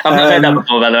 I've not heard that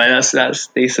before, by the way. That's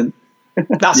decent.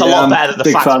 That's a lot better than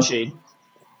the fax machine.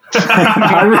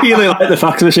 I really like the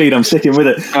fax machine. I'm sticking with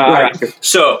it. Right.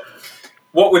 So,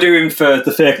 what we're doing for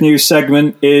the fake news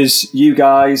segment is you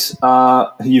guys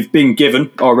you've been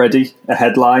given already a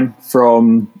headline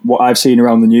from what I've seen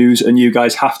around the news, and you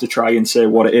guys have to try and say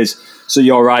what it is. So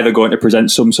you're either going to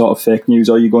present some sort of fake news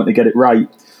or you're going to get it right.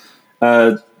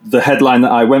 The headline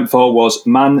that I went for was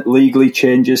 "Man legally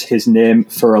changes his name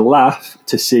for a laugh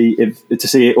to see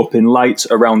it up in lights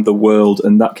around the world,"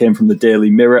 and that came from the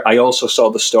Daily Mirror. I also saw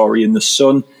the story in the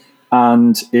Sun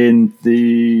and in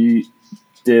the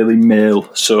Daily Mail,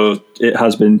 so it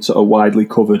has been sort of widely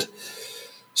covered.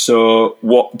 So,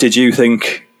 what did you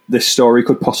think this story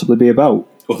could possibly be about,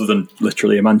 other than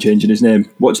literally a man changing his name?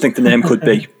 What do you think the name could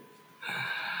be?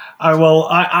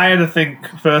 I had to think,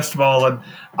 first of all, and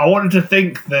I wanted to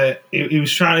think that he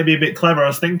was trying to be a bit clever. I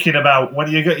was thinking about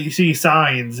when you see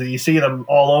signs and you see them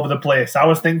all over the place. I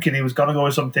was thinking he was going to go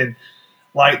with something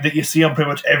like that you see on pretty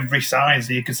much every sign,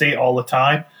 so you can see it all the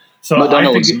time. So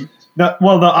McDonald's.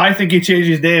 I think he changed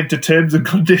his name to Terms and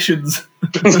Conditions.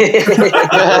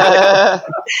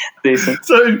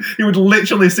 So he would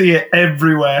literally see it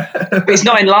everywhere. But it's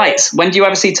not in lights. When do you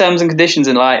ever see Terms and Conditions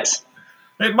in lights?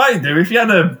 It might do if you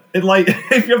had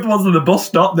if you have the ones at the bus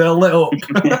stop, they're lit up.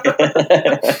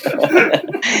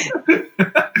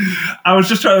 I was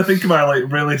just trying to think about it,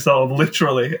 really sort of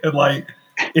literally, and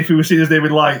if he was seeing his name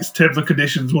in lights, Terms and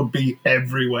Conditions would be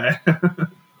everywhere.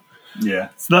 Yeah,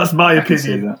 so that's my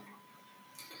opinion. That.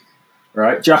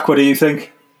 Right, Jack, what do you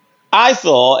think? I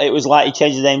thought it was like he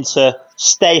changed his name to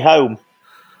Stay Home.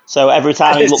 So every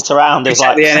time he looked around, it was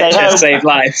like, the "Stay NHS home." save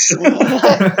lives.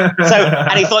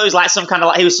 And he thought it was like some kind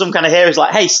of he was some kind of hero. He was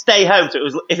like, "Hey, stay home."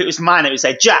 So if it was mine, it would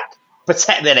say, "Jack,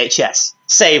 protect the NHS,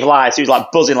 save lives." He was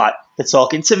like buzzing, like, "They're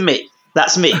talking to me.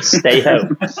 That's me. Stay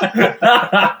home." So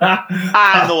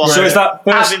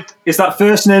is that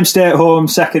first name stay at home,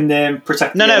 second name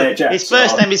protect the NHS? No. His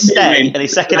first name is Stay, and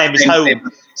his second name is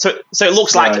Home. So it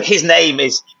looks like his name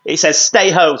is. It says Stay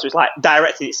Home, so it's like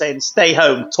directly it's saying Stay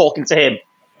Home, talking to him.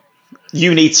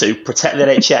 You need to protect the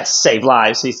NHS, save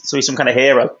lives. So he's some kind of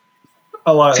hero.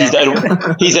 I like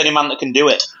that. He's the only man that can do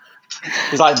it.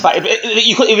 He's like,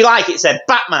 if you like it, said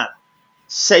Batman,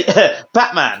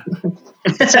 Batman,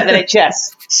 protect the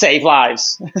NHS, save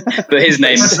lives. But his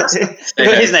name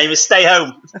is Stay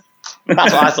Home.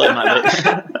 That's what I thought it might be.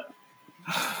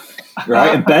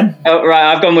 Right, and Ben?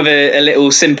 Right, I've gone with a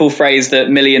little simple phrase that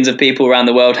millions of people around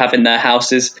the world have in their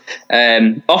houses,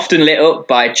 often lit up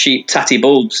by cheap tatty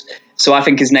bulbs. So I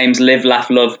think his name's Live, Laugh,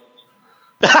 Love.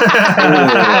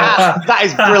 That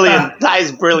is brilliant. That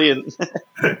is brilliant.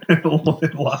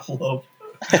 Live, Laugh, Love.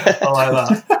 I like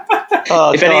that.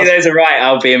 If any of those are right,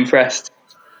 I'll be impressed.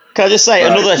 Can I just say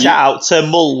another shout out to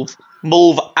Mulv?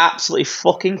 Mulv absolutely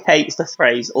fucking hates the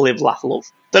phrase Live, Laugh, Love.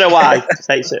 Don't know why he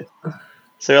hates it.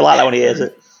 So he'll like that when he hears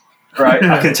it. Right,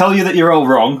 I can tell you that you're all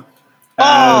wrong.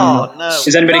 No.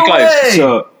 Is anybody close? Way.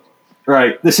 So,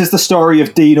 right, this is the story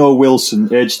of Dino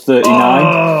Wilson, aged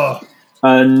 39.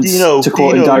 And to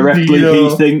quote him directly, he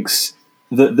thinks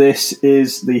that this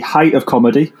is the height of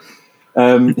comedy.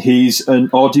 He's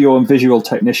an audio and visual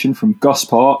technician from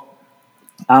Gosport,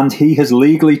 and he has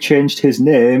legally changed his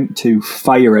name to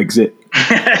Fire Exit.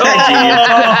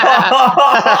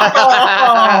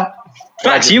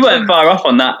 Max, you weren't far off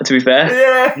on that, to be fair.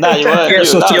 Yeah. No, you weren't.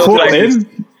 So to quote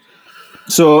him,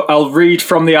 So I'll read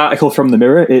from the article from the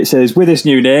Mirror. It says, with this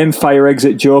new name, Fire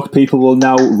Exit Joke, people will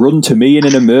now run to me in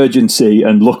an emergency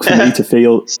and look for me to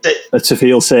feel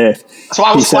safe. So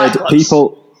I was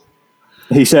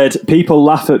He said, people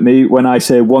laugh at me when I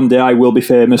say one day I will be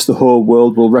famous, the whole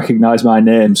world will recognise my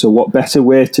name. So what better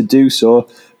way to do so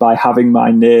by having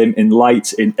my name in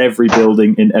lights in every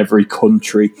building, in every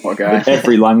country, in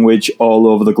every language, all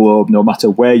over the globe. No matter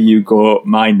where you go,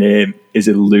 my name is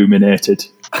illuminated.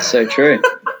 So true.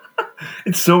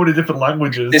 In so many different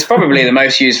languages. It's probably the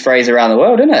most used phrase around the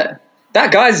world, isn't it?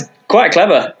 That guy's quite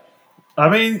clever. I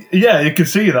mean, yeah, you can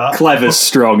see that. Clever's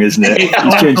strong, isn't it?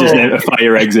 He's changed his name to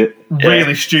Fire Exit.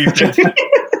 Really stupid.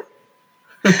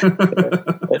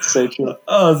 That's so true.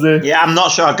 Yeah, I'm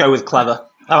not sure I'd go with clever.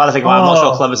 I've had to think about it. I'm not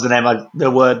sure clever's the name,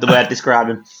 the word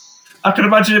describing. I can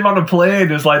imagine him on a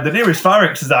plane. It's like the nearest fire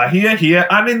exits are here,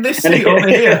 and in this seat over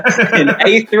here. In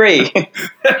A3.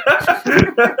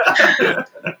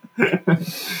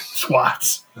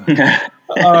 Twats.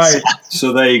 All right.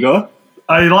 So there you go.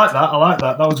 I like that.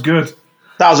 That was good.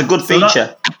 That was a good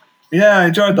feature. Yeah, I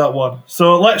enjoyed that one.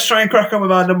 So let's try and crack on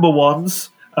with our number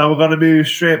ones, and we're going to move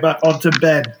straight back onto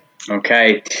Ben.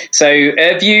 Okay. So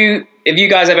have you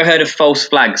guys ever heard of false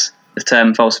flags? The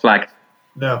term false flag?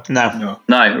 No.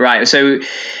 Right. So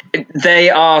they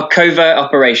are covert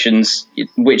operations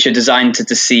which are designed to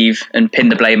deceive and pin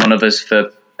the blame on others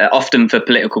for often for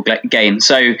political gain.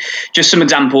 So just some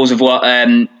examples of what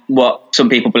some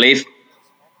people believe.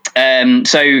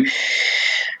 So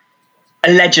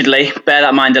allegedly, bear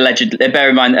in mind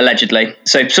allegedly.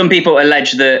 So some people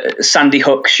allege that Sandy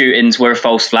Hook shootings were a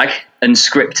false flag and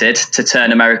scripted to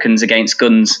turn Americans against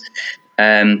guns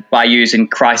by using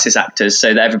crisis actors,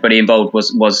 so that everybody involved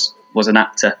was an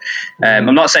actor.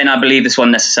 I'm not saying I believe this one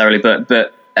necessarily, but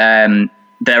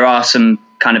there are some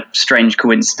kind of strange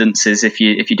coincidences if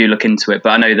you do look into it. But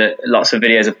I know that lots of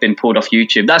videos have been pulled off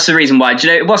YouTube. That's the reason why. Do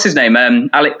you know what's his name?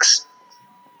 Alex.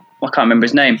 I can't remember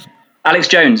his name. Alex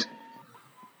Jones.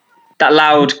 That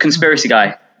loud conspiracy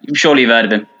guy. Surely you've heard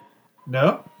of him.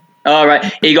 No. All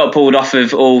right. He got pulled off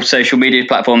of all social media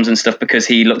platforms and stuff because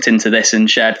he looked into this and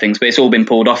shared things, but it's all been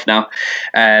pulled off now.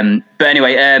 But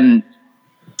anyway,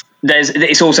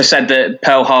 it's also said that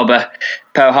Pearl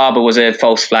Harbor was a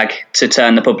false flag to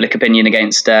turn the public opinion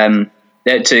against, to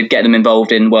get them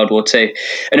involved in World War II.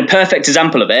 And a perfect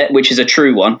example of it, which is a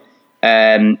true one,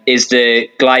 is the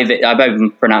Gleiwitz, I hope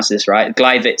I'm pronouncing this right,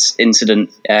 Gleiwitz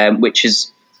incident, which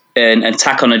is an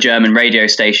attack on a German radio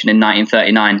station in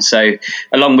 1939. So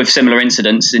along with similar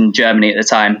incidents in Germany at the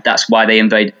time, that's why they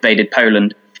invaded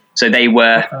Poland. So they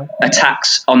were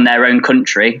attacks on their own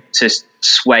country to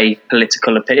sway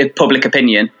public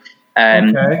opinion.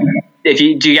 Do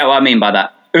you get what I mean by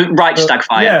that? Reichstag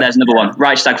fire. Yeah. There's another one.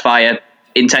 Reichstag fire,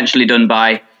 intentionally done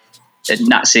by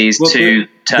Nazis to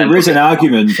turn. There is an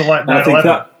argument. Like and I think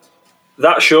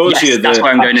that shows you that's that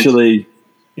where I'm going actually.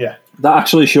 Yeah. That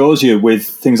actually shows you with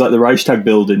things like the Reichstag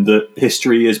building that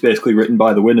history is basically written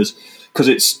by the winners, because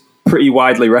it's pretty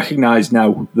widely recognised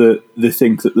now that they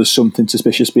think that there's something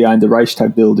suspicious behind the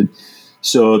Reichstag building.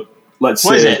 So let's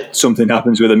say something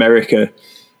happens with America.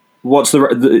 What's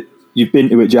the you've been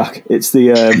to it, Jack? It's the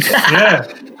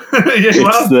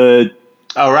it's the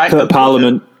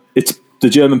Parliament. It's the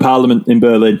German Parliament in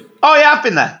Berlin. Oh yeah, I've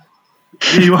been there.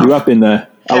 You have been there.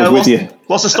 I was with you.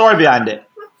 What's the story behind it?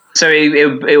 So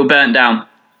it will burn down.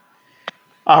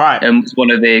 All right. It's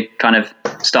one of the kind of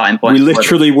starting points. We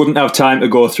literally wouldn't have time to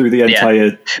go through the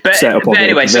entire setup of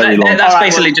anyway, it. So that's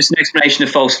basically just an explanation of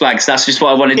false flags. That's just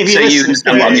what I wanted to say. You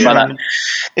understand what I mean by that.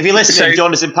 If you listen,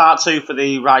 join us in part 2 for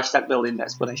the Reichstag building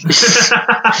explanation. So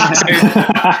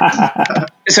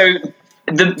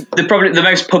the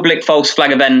most public false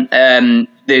flag event,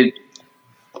 the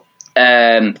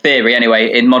theory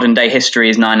anyway, in modern day history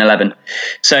is 9/11.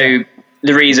 So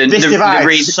the reason for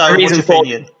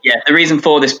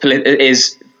this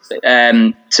is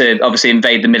to obviously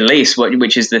invade the Middle East,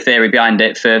 which is the theory behind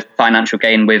it, for financial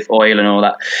gain with oil and all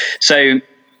that. So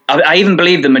I even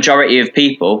believe the majority of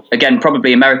people, again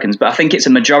probably Americans, but I think it's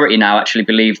a majority now, actually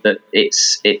believe that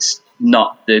it's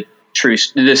not the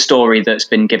story that's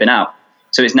been given out.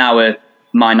 So it's now a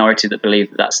minority that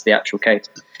believe that that's the actual case.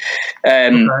 So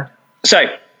I'm going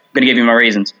to give you my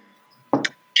reasons.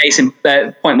 Case in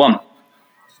point 1.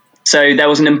 So there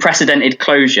was an unprecedented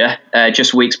closure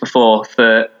just weeks before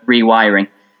for rewiring.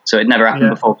 So it never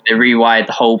happened before. They rewired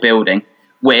the whole building,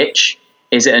 which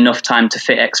is it enough time to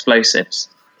fit explosives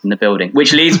in the building?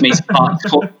 Which leads me to part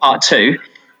 2.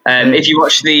 If you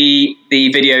watch the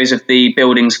videos of the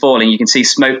buildings falling, you can see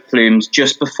smoke plumes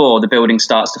just before the building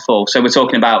starts to fall. So we're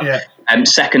talking about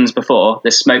seconds before,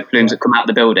 there's smoke plumes that come out of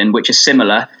the building, which is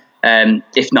similar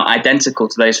if not identical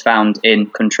to those found in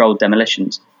controlled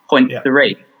demolitions. Point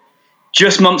 3.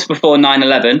 Just months before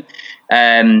 9/11,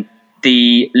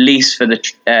 the lease for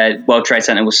the World Trade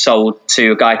Center was sold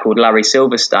to a guy called Larry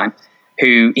Silverstein,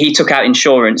 who he took out an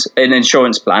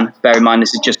insurance plan. Bear in mind,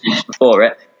 this is just months before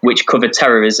it, which covered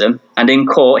terrorism. And in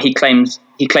court, he claimed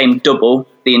double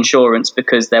the insurance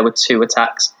because there were 2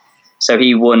 attacks. So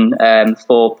he won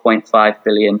 $4.5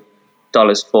 billion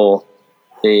for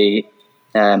the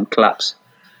collapse.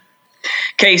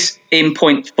 Case in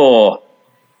point 4.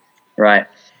 Right.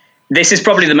 This is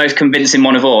probably the most convincing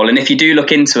one of all. And if you do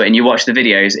look into it and you watch the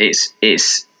videos,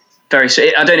 it's very...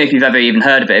 I don't know if you've ever even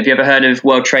heard of it. Have you ever heard of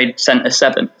World Trade Center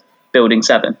 7, Building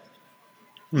 7?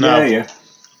 No. Yeah.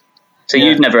 So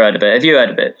you've never heard of it. Have you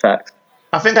heard of it, in fact?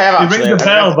 I think I have It actually. rings a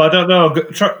bell, but I don't know.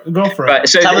 Go for it. Right,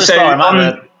 so Tell the story, I might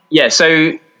have heard. yeah, so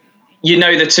you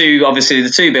know the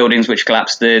two buildings which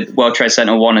collapsed, the World Trade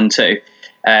Center 1 and 2.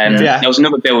 There was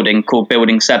another building called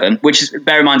Building 7, which is,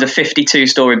 bear in mind, a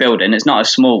 52-story building. It's not a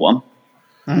small one,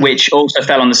 which also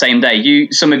fell on the same day.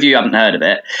 Some of you haven't heard of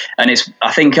it, and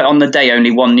I think on the day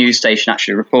only one news station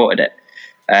actually reported it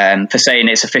for saying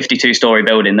it's a 52-story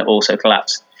building that also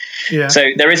collapsed. Yeah. So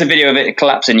there is a video of it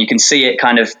collapsing. You can see it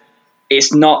kind of.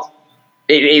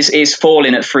 It's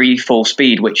falling at free fall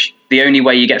speed, which the only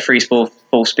way you get free fall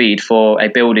speed for a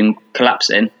building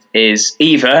collapsing is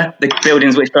either the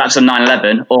buildings which collapsed on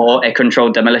 9/11 or a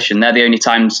controlled demolition. They're the only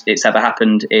times it's ever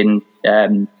happened in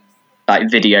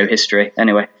video history.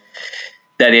 Anyway,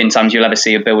 they're the only times you'll ever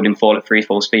see a building fall at free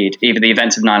fall speed, either the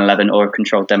events of 9/11 or a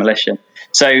controlled demolition.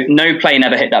 So no plane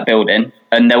ever hit that building,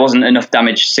 and there wasn't enough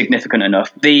damage significant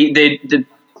enough.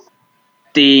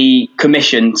 The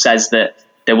commission says that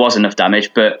there was enough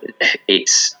damage, but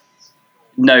it's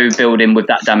no building with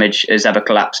that damage has ever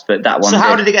collapsed. But that one. So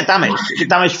how did it get damaged? Did it get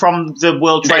damaged from the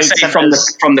World Trade Center?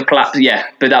 From the collapse, yeah.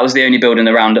 But that was the only building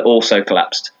around that also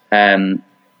collapsed.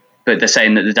 But they're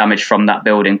saying that the damage from that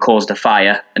building caused a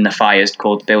fire, and the fire's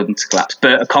caused the building to collapse.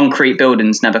 But a concrete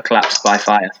building's never collapsed by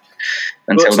fire.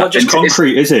 Well, it's not just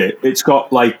concrete, is it? It's got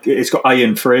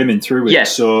iron framing through it. Yeah.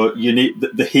 So you need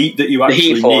the heat that you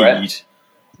actually need.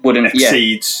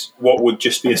 Exceeds what would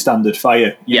just be a standard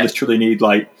fire. You literally need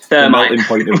the melting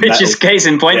point of which metal. is case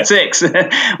in point 6.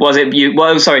 Was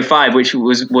it 5? Which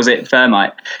was it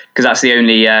thermite? Because that's the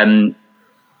only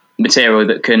material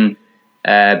that can,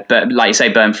 but like you say,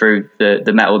 burn through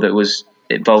the metal that was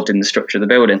involved in the structure of the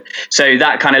building. So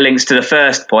that kind of links to the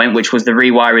first point, which was the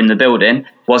rewiring the building.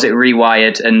 Was it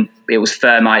rewired and it was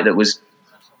thermite that was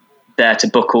there to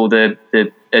buckle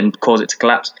and cause it to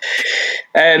collapse?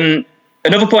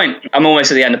 Another point. I'm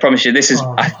almost at the end. I promise you. This is.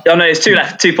 I know there's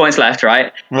 2 points left,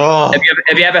 right? Oh. Have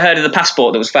you ever heard of the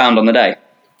passport that was found on the day?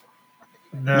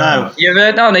 No. You ever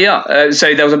heard? No, yeah.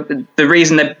 So there was the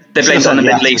reason they blamed it on the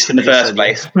Middle East in the first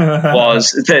place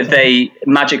was that they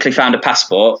magically found a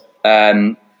passport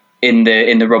in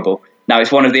the rubble. Now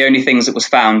it's one of the only things that was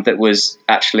found that was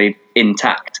actually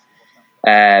intact.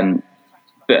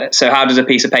 But so how does a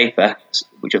piece of paper,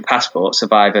 which is a passport,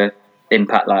 survive an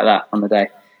impact like that on the day?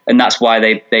 And that's why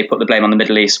they put the blame on the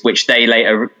Middle East, which they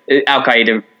later,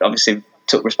 Al-Qaeda obviously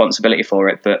took responsibility for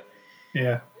it, but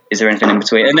is there anything in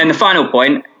between? And then the final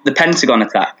point, the Pentagon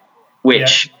attack,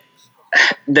 which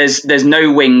there's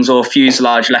no wings or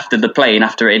fuselage left of the plane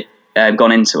after it had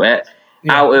gone into it.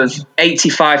 Yeah. Out of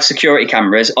 85 security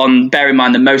cameras on, bear in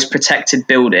mind, the most protected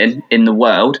building in the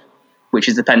world, which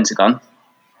is the Pentagon,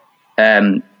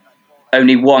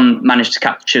 only one managed to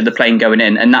capture the plane going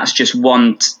in, and that's just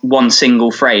one single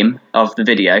frame of the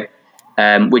video,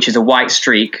 which is a white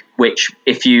streak, which,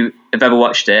 if you have ever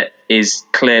watched it, is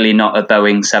clearly not a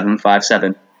Boeing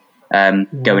 757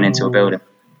 going into a building.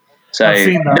 So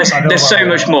there's so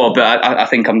much more, but I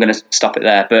think I'm going to stop it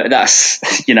there. But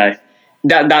that's,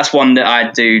 that's one that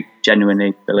I do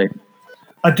genuinely believe.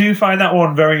 I do find that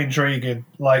one very intriguing,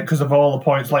 because of all the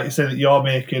points, like you say, that you're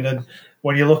making, and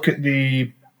when you look at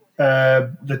the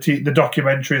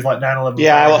documentaries like 9/11.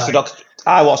 Yeah,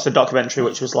 I watched the documentary,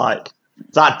 which was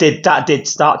that did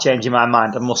start changing my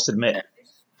mind, I must admit.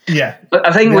 Yeah, but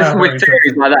I think with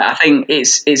theories like that, I think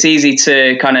it's easy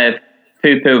to kind of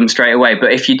poo-poo them straight away.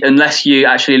 But unless you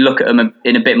actually look at them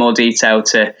in a bit more detail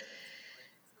to,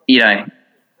 kind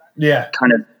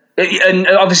of, and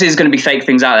obviously there's going to be fake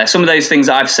things out there. Some of those things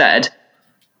that I've said.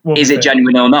 Is it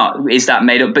genuine or not? Is that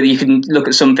made up? But you can look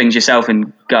at some things yourself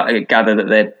and gather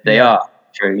that they are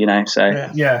true, So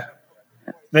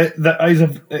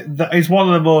that is one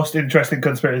of the most interesting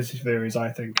conspiracy theories, I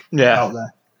think, out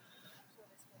there.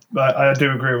 But I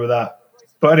do agree with that.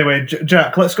 But anyway,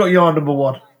 Jack, let's go your number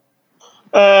one.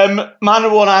 My number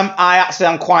one,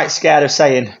 I'm quite scared of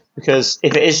saying because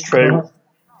if it is true,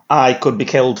 I could be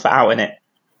killed for outing it.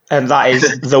 And that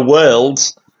is the world,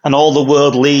 and all the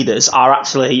world leaders are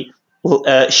actually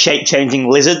shape-changing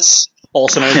lizards,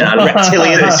 also known as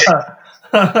reptilians.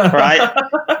 Right?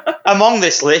 Among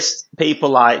this list, people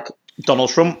like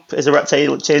Donald Trump is a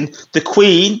reptilian. The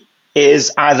Queen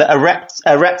is either a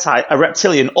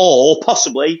reptilian, or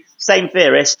possibly, same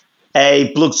theorist,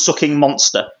 a blood-sucking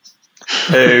monster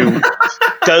who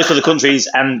goes to the countries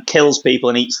and kills people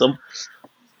and eats them.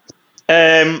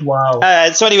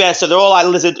 Wow. So anyway, so they're all like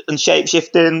lizard and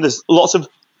shape-shifting. There's lots of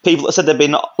people that said they've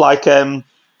been like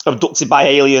abducted by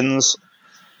aliens,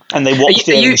 and they watched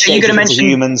it and shaped into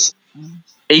humans.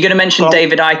 Are you going to mention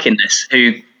David Icke in this?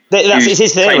 It's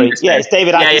his theory. Yeah, it's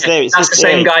David Icke's theory. That's the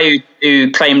same guy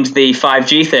who claimed the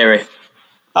 5G theory.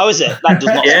 Oh, is it? That does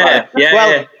not surprise me.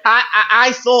 Well,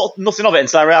 I thought nothing of it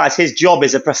until I realised his job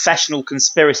is a professional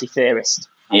conspiracy theorist.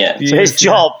 Yeah. So his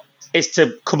job is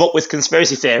to come up with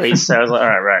conspiracy theories. So I was like,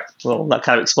 all right. Well, that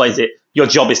kind of explains it. Your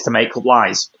job is to make up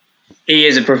lies. He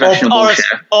is a professional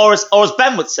bullshitter. Or as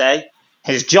Ben would say,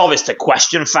 his job is to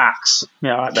question facts.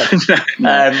 Yeah, all right,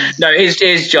 Ben. No,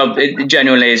 his job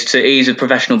genuinely is he's a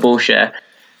professional bullshitter.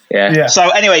 Yeah. So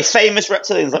anyway, famous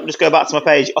reptilians. Let me just go back to my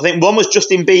page. I think one was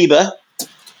Justin Bieber.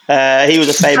 He was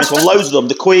a famous one. Loads of them.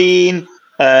 The Queen,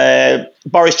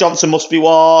 Boris Johnson must be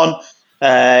one.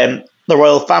 The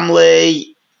royal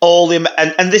family,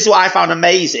 and this is what I found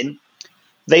amazing.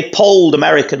 They polled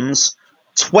Americans.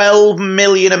 12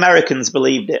 million Americans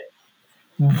believed it.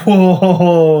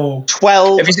 Whoa!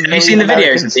 12. Have you seen the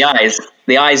videos of the eyes?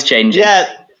 The eyes changing.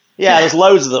 Yeah. There's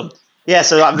loads of them. Yeah,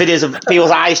 so like videos of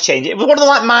people's eyes changing. It was one of them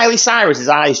like Miley Cyrus's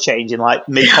eyes changing, like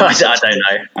mid. I don't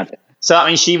know. So that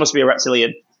means she must be a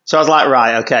reptilian. So I was like,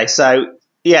 right, okay. So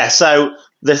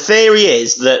the theory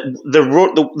is that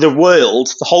the world,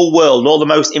 the whole world, all the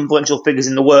most influential figures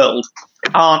in the world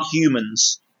aren't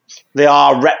humans. They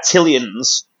are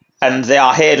reptilians, and they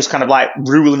are here just kind of like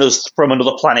ruling us from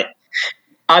another planet.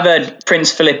 I've heard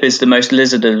Prince Philip is the most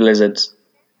lizard of lizards.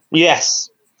 Yes.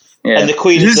 Yeah. And the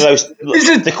Queen is the most.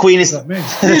 The Queen is.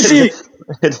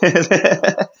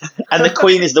 And the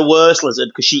Queen is the worst lizard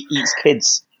because she eats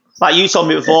kids. Like you told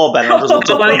me before, Ben. There's a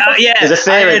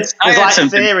theory. There's like a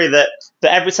theory that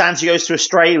every time she goes to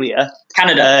Australia,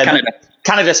 Canada,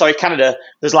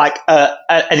 there's like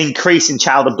an increase in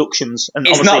child abductions. And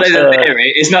it's not as a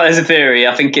theory. It's not as a theory.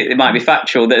 I think it might be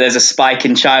factual that there's a spike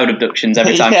in child abductions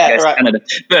every time she goes to Canada.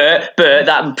 But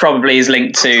that probably is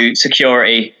linked to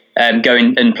security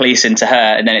going and policing to her,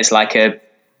 and then it's like a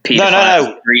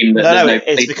paedophile dream that there's no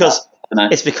police.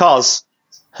 It's because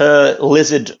her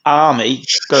lizard army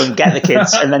go and get the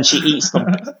kids and then she eats them.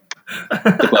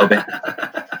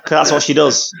 That's what she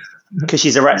does. Because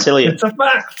she's a reptilian. It's a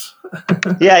fact.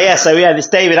 So this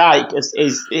David Icke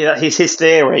is his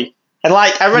theory. And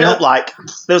like I read up like he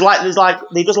does like I don't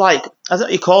know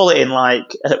what you call it in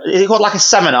like is it called like a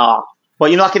seminar? Well,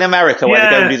 you know, like in America where they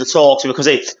go and do the talks, because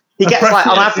he gets like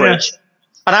on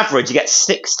average he gets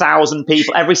 6,000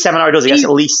 people. Every seminar he does, he gets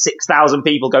at least 6,000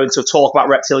 people going to talk about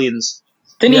reptilians.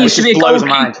 Didn't he used to be a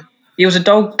goalkeeper? He was a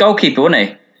goalkeeper, wasn't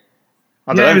he?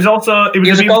 He was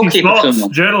a BBC Sports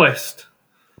journalist.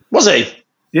 Was he?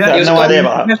 Yeah, he was no idea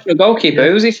about that. A goalkeeper.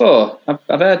 Who was he for? I've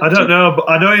heard. I don't know, but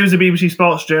I know he was a BBC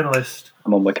Sports journalist.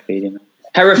 I'm on Wikipedia now.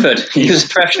 Hereford. He was a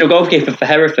professional goalkeeper for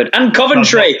Hereford and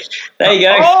Coventry. There you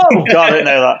go. Oh God, I didn't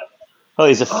know that. Oh,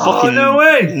 he's a fucking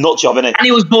nut job, isn't he? And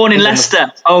he was born in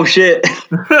Leicester. Oh shit.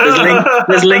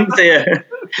 There's links here.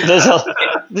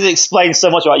 This explains so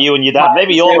much about you and your dad.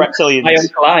 Maybe you're reptilians. My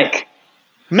uncle Ike.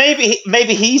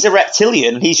 Maybe he's a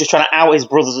reptilian and he's just trying to out his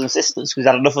brothers and sisters because he's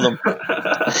had enough of them.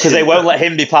 Because they won't let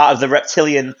him be part of the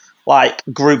reptilian like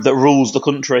group that rules the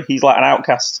country. He's like an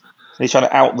outcast. He's trying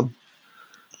to out them.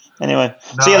 Anyway,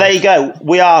 nice. So there you go.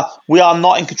 We are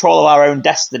not in control of our own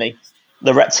destiny.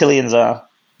 The reptilians are.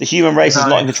 The human race is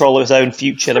not in control of its own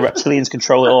future. The reptilians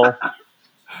control it all.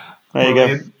 There you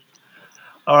go.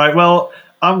 All right. Well,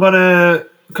 I'm gonna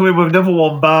come in with another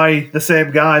one by the same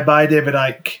guy, by David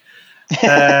Icke.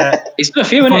 He's got a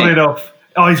few, isn't he? Enough.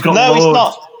 Oh, he's got no,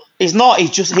 loads. He's not.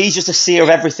 He's just a seer of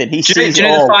everything. He sees do you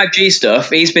know the 5G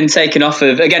stuff? He's been taken off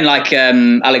of again, like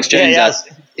Alex Jones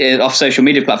off social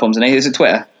media platforms, and is it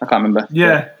Twitter? I can't remember.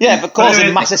 Yeah, but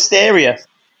causing mass hysteria.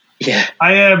 Yeah,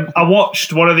 I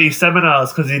watched one of these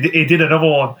seminars because he did another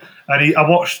one, and I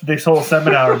watched this whole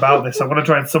seminar about this. I'm going to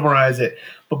try and summarize it,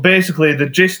 but basically the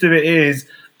gist of it is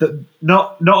that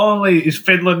not only is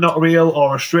Finland not real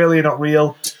or Australia not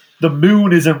real, the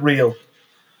moon isn't real.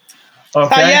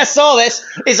 Okay. I saw this.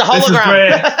 It's a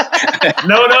hologram.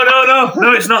 No,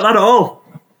 it's not that at all.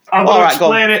 I'm going All to right,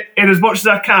 go on. explain it in as much as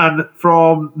I can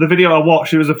from the video I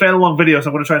watched. It was a fairly long video, so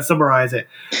I'm going to try and summarise it.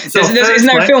 So Isn't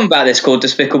there a film about this called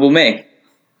Despicable Me?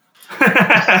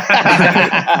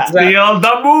 Beyond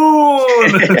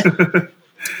the moon!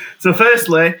 So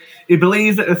firstly, he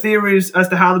believes that the theories as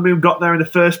to how the moon got there in the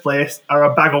first place are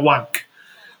a bag of wank.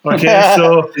 Okay,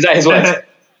 so... Is that his words?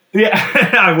 Yeah,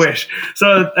 I wish.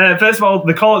 So, first of all,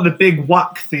 they call it the Big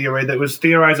Whack theory that was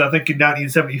theorized, I think, in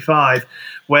 1975,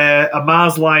 where a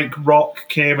Mars-like rock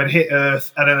came and hit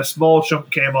Earth, and then a small chunk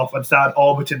came off and started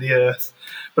orbiting the Earth.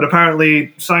 But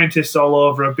apparently, scientists all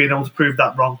over have been able to prove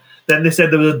that wrong. Then they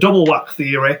said there was a double whack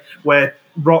theory, where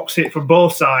rocks hit from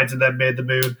both sides and then made the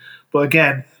moon. But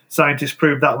again, scientists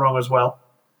proved that wrong as well.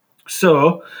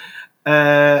 So,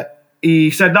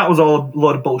 he said that was all a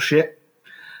load of bullshit.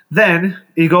 Then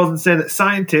he goes and says that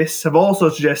scientists have also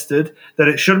suggested that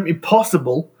it shouldn't be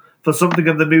possible for something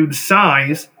of the moon's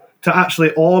size to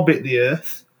actually orbit the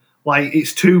Earth. Like,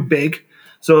 it's too big.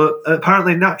 So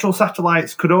apparently natural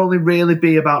satellites could only really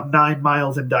be about 9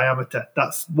 miles in diameter.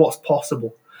 That's what's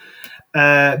possible.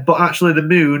 But actually the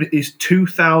moon is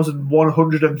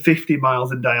 2,150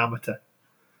 miles in diameter.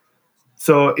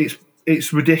 So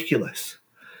it's ridiculous.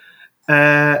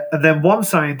 And then one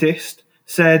scientist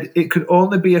said it could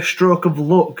only be a stroke of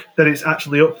luck that it's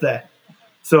actually up there.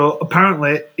 So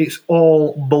apparently it's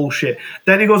all bullshit.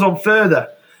 Then he goes on further.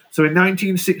 So in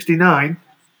 1969,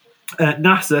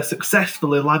 NASA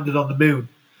successfully landed on the moon.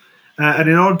 And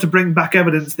in order to bring back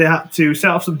evidence, they had to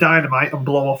set off some dynamite and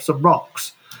blow off some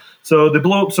rocks. So they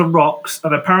blew up some rocks,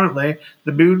 and apparently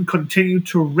the moon continued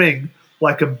to ring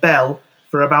like a bell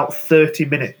for about 30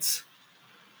 minutes.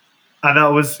 And that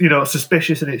was,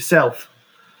 suspicious in itself.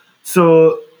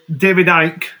 So David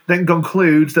Icke then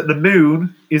concludes that the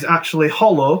moon is actually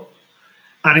hollow,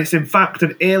 and it's in fact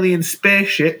an alien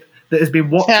spaceship that has been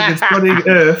watching and studying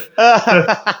Earth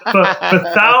for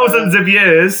thousands of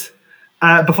years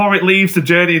before it leaves to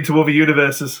journey into other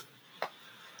universes.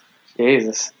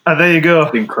 Jesus. And there you go.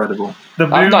 Incredible. The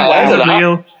moon isn't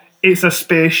real. It's a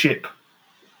spaceship.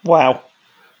 Wow.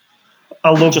 I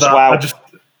love that. Wow.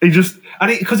 Because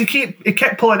he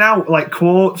kept pulling out like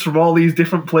quotes from all these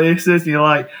different places, and you're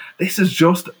like, this is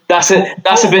just That's a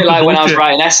bit like when I was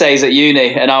writing essays at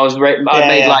uni, and I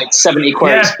made like 70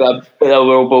 quotes, but they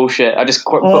were all bullshit. I just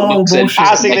put books in.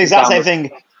 I was thinking the exact same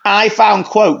thing. I found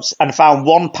quotes and found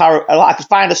one I could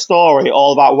find a story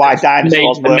all about why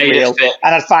dinosaurs weren't real,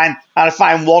 and I'd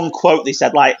find one quote they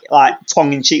said like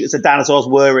tongue in cheek that said dinosaurs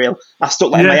were real. I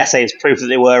stuck that in my essay as proof that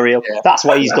they were real. Yeah. That's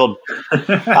what he's done.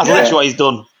 That's literally what he's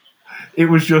done. It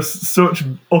was just such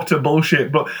utter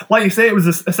bullshit. But like you say, it was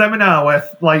a seminar where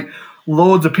like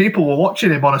loads of people were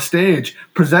watching him on a stage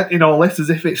presenting all this as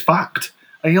if it's fact,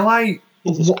 and you're like,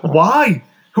 why?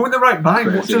 Who in the right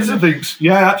mind watches and thinks,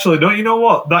 yeah, actually, no, you know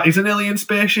what? That is an alien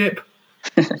spaceship.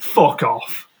 Fuck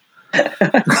off.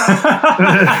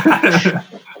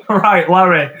 Right,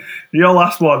 Larry, your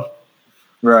last one.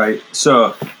 Right,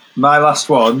 so my last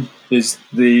one is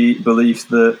the belief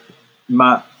that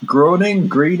Matt Groening.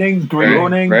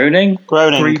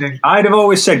 I'd have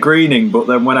always said Greening, but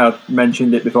then when I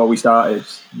mentioned it before we started,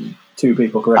 two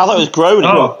people corrected. I thought it was Groening.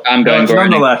 Oh, I'm going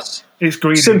Groening. Nonetheless, it's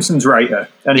Greening. Simpsons writer.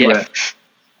 Anyway,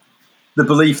 the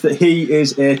belief that he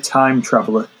is a time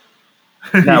traveller.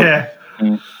 Now,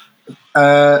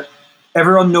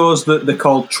 everyone knows that they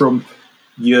called Trump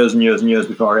years and years and years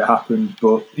before it happened,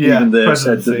 but even they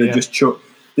said that they just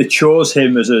they chose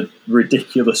him as a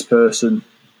ridiculous person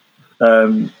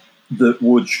that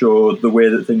would show the way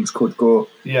that things could go.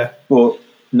 Yeah. But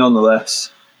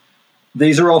nonetheless,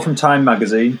 these are all from Time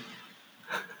magazine,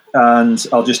 and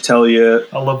I'll just tell you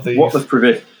what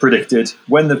they've predicted,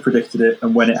 when they've predicted it,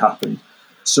 and when it happened.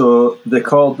 So they're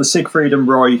called the Siegfried and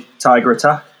Roy Tiger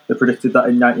attack. They predicted that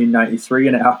in 1993,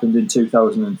 and it happened in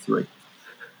 2003.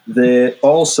 They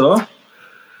also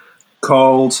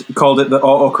called it that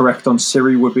autocorrect on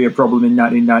Siri would be a problem in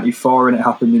 1994, and it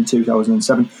happened in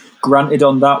 2007. Granted,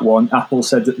 on that one, Apple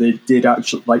said that they did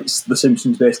actually, like, The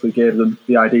Simpsons basically gave them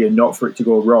the idea not for it to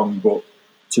go wrong, but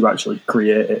to actually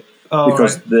create it,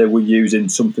 because they were using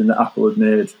something that Apple had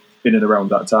made in and around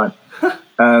that time.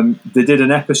 They did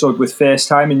an episode with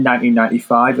FaceTime in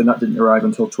 1995, and that didn't arrive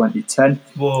until 2010.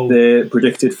 Whoa. They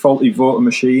predicted faulty voter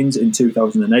machines in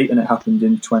 2008, and it happened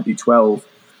in 2012.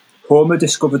 Homer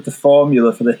discovered the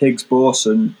formula for the Higgs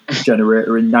boson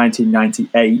generator in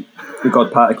 1998, the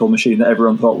God particle machine that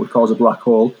everyone thought would cause a black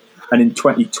hole. And in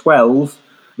 2012,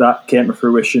 that came to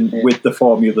fruition with the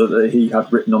formula that he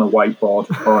had written on a whiteboard.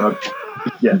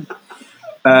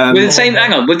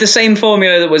 With the same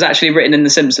formula that was actually written in The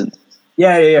Simpsons.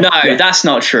 Yeah. No, that's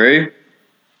not true.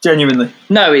 Genuinely.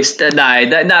 No,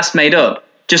 that's made up.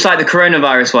 Just like the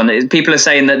coronavirus one. People are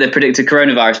saying that they predicted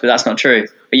coronavirus, but that's not true.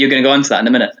 But you're going to go on to that in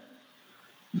a minute.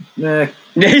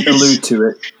 Allude to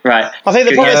it. Right. I think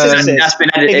the point is that's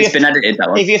been edited. It's been edited, that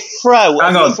one. If you throw a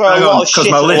lot of shit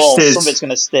at the wall, something's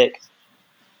going to stick.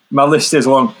 My list is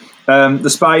long. The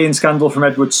spying scandal from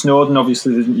Edward Snowden.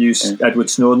 Obviously, they didn't use Edward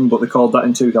Snowden, but they called that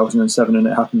in 2007, and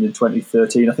it happened in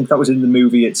 2013. I think that was in the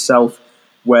movie itself,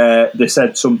 where they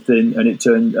said something, and it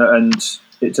turned out that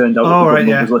the government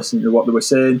was listening to what they were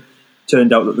saying.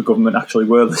 Turned out that the government actually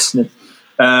were listening.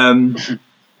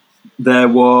 They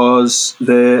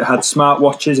had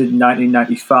smartwatches in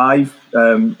 1995,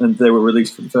 and they were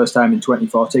released for the first time in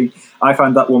 2014. I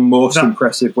find that one most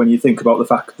impressive when you think about the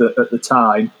fact that at the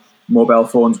time, mobile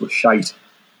phones were shite.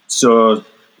 So,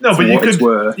 no, but you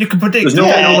could predict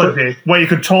technology where you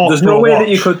could talk. There's no way that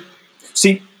you could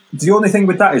see. The only thing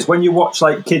with that is when you watch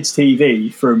like kids'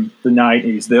 TV from the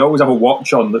 90s, they always have a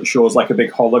watch on that shows like a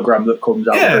big hologram that comes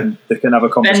out, and they can have a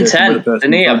conversation with the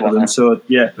person in front of them. So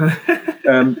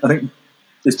I think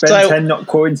is Ben 10 not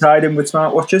coinciding with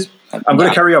smartwatches? I'm going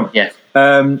to carry on. Yeah.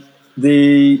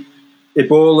 The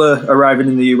Ebola arriving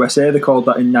in the USA, they called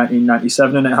that in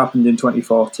 1997, and it happened in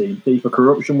 2014. FIFA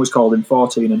corruption was called in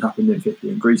 14 and happened in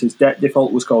 15. Greece's debt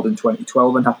default was called in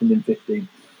 2012 and happened in 15.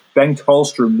 Bengt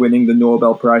Holmstrom winning the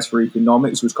Nobel Prize for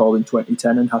Economics was called in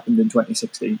 2010 and happened in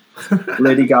 2016.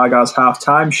 Lady Gaga's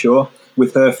halftime show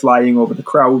with her flying over the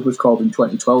crowd was called in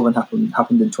 2012 and happened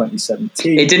in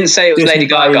 2017. It didn't say it was Lady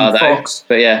Gaga, though.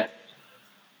 But yeah.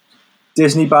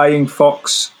 Disney buying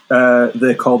Fox,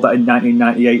 they called that in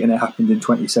 1998 and it happened in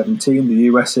 2017. The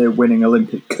USA winning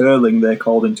Olympic curling, they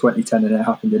called in 2010 and it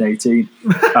happened in 18.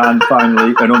 And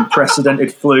finally, an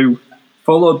unprecedented flu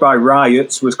followed by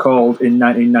riots was called in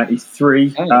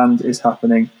 1993 and is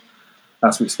happening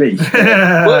as we speak.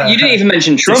 Well, you didn't even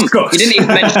mention Trump. You didn't even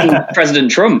mention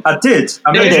President Trump. I did.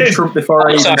 I mentioned Trump before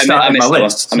I even started my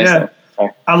list.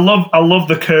 I love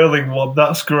the curling one.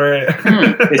 That's great.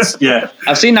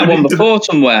 I've seen that one before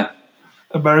somewhere.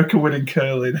 America winning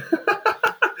curling.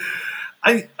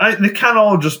 They can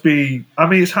all just be. I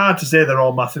mean, it's hard to say they're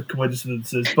all massive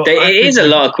coincidences, but it is a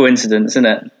lot of coincidence, isn't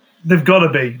it? They've got to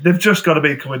be. They've just got to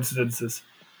be coincidences.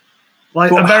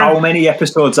 Like, how many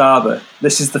episodes are there?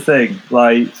 This is the thing.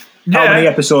 Like, how many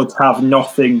episodes have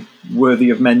nothing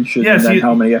worthy of mention, and then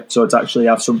how many episodes actually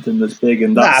have something that's big?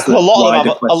 And that's a lot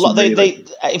of them.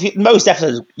 Most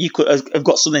episodes you could have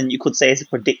got something you could say is a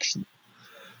prediction.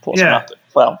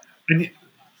 Well, and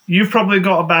you've probably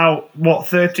got about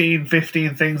 13,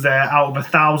 15 things there out of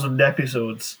 1,000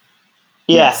 episodes.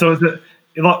 Yeah. So is it?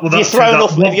 If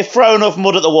you throw enough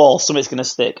mud at the wall, something's going to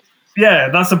stick. Yeah,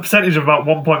 that's a percentage of about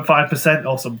 1.5%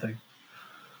 or something.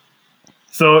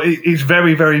 So it's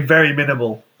very, very, very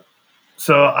minimal.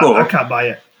 So I can't buy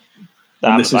it.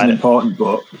 And this isn't important,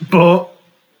 but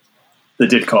they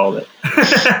did call it.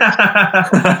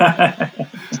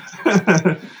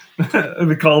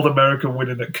 They called America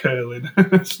winning at curling.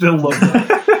 Still love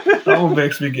that. That one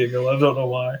makes me giggle. I don't know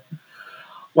why.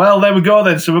 Well, there we go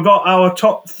then. So we've got our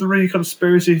top 3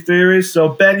 conspiracy theories. So,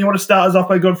 Ben, you want to start us off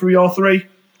by going through your 3?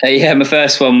 Yeah, my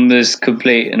first one was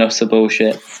complete and utter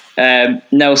bullshit. The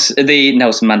Nelson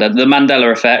Mandela, the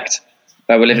Mandela effect,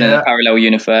 where we're living in a parallel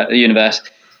universe.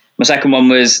 My second one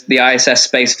was the ISS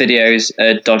space videos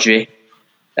are dodgy.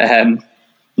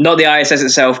 Not the ISS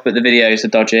itself, but the videos are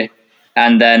dodgy.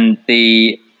 And then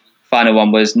the final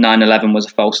one was 9/11 was a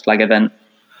false flag event.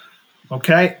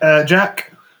 Okay, Jack?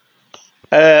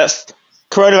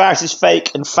 Coronavirus is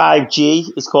fake and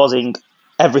 5G is causing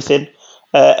everything.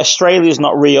 Australia's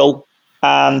not real,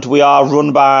 and we are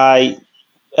run by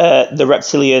the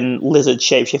reptilian lizard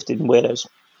shape-shifting weirdos.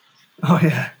 Oh,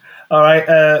 yeah. All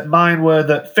right. Mine were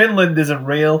that Finland isn't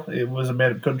real. It was a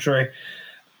made-up country.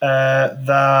 That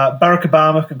Barack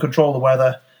Obama can control the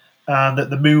weather, and that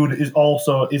the moon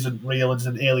isn't real. It's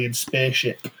an alien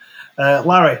spaceship.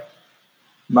 Larry?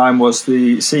 Mine was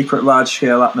the secret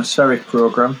large-scale atmospheric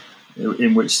program,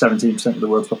 in which 17% of the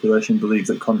world's population believes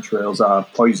that contrails are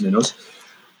poisoning us.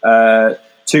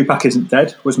 Tupac isn't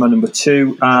dead was my number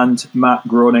 2, and Matt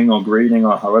Groening or Greening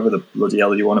or however the bloody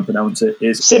hell you want to pronounce it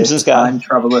is Simpsons guy. Time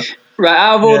traveller. Right,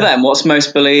 out of all them, what's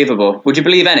most believable? Would you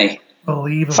believe any?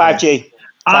 Believable. 5G.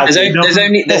 There's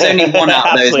only one out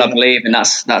of those I believe, and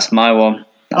that's my one.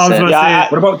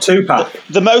 What about Tupac?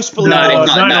 The most believable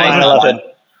is 9/11.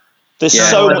 There's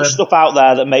so much stuff out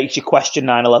there that makes you question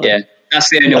 9/11. Yeah, that's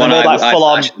the only one I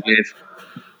actually believe.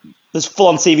 There's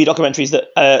full-on TV documentaries that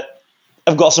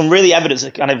have got some really evidence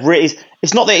that kind of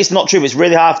it's not that it's not true. It's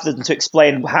really hard for them to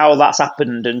explain how that's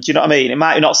happened. And do you know what I mean? It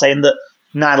might be not saying that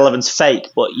 9/11's fake,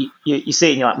 but you see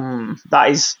it and you're like, that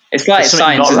is. It's like there's something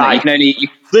science, not isn't right. it? You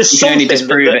can only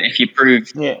disprove it if you prove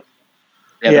the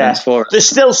evidence for it. There's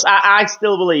still, I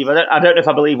still believe. I don't know if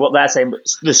I believe what they're saying, but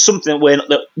there's something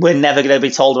that we're never going to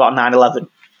be told about 9/11.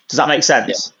 Does that make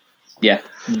sense? Yeah.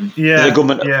 Yeah. The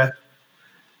government. Yeah.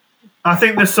 I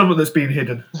think there's something that's been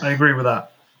hidden. I agree with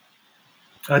that.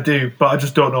 I do, but I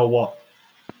just don't know what.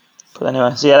 But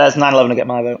anyway, so there's 9/11 to get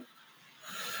my vote.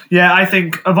 Yeah, I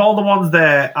think of all the ones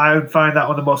there, I would find that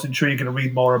one the most intriguing to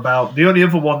read more about. The only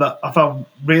other one that I found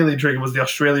really intriguing was the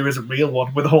Australia Isn't Real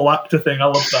one with the whole actor thing. I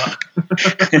love that.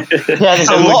 There's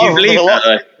a Would lot you of- believe there's a lot-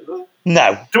 that, though?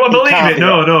 No. Do I it believe can't it? be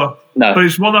No, that. no. No. But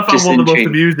it's one I found Just one of the most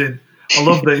intriguing. amusing. I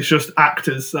love that it's just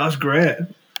actors. That's great.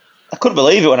 I couldn't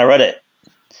believe it when I read it.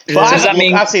 But Yeah. Does that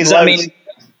mean? I've seen Does that loads. mean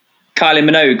Kylie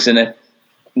Minogue's in it?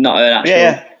 Not an actual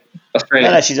Yeah.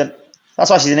 Australian. No, that's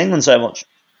why she's in England so much.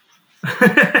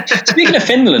 Speaking of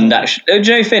Finland, actually,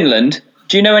 do you know Finland?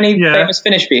 Do you know any Yeah. famous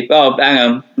Finnish people? Oh, hang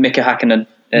on, Mika Hakkinen.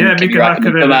 And Yeah, Kimi Mika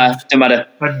Räikkönen. Hakkinen. Don't matter.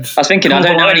 And I was thinking, I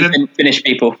don't know any Kovalainen. Finnish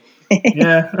people.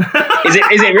 Yeah. Is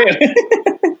it real?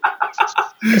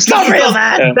 It's not real,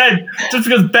 man. Ben, just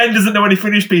because Ben doesn't know any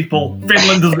Finnish people,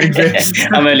 Finland doesn't exist.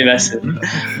 I'm only messing.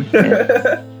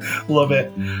 Love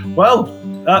it. Well,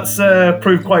 that's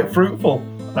proved quite fruitful,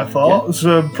 I thought. There's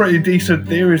some pretty decent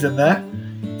theories in there.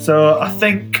 So I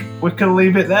think we can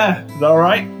leave it there. Is that all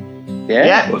right? Yeah.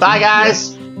 Yeah. Bye,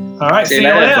 guys. All right, See see you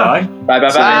you later. later. Bye. Bye.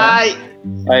 Bye.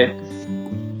 Bye.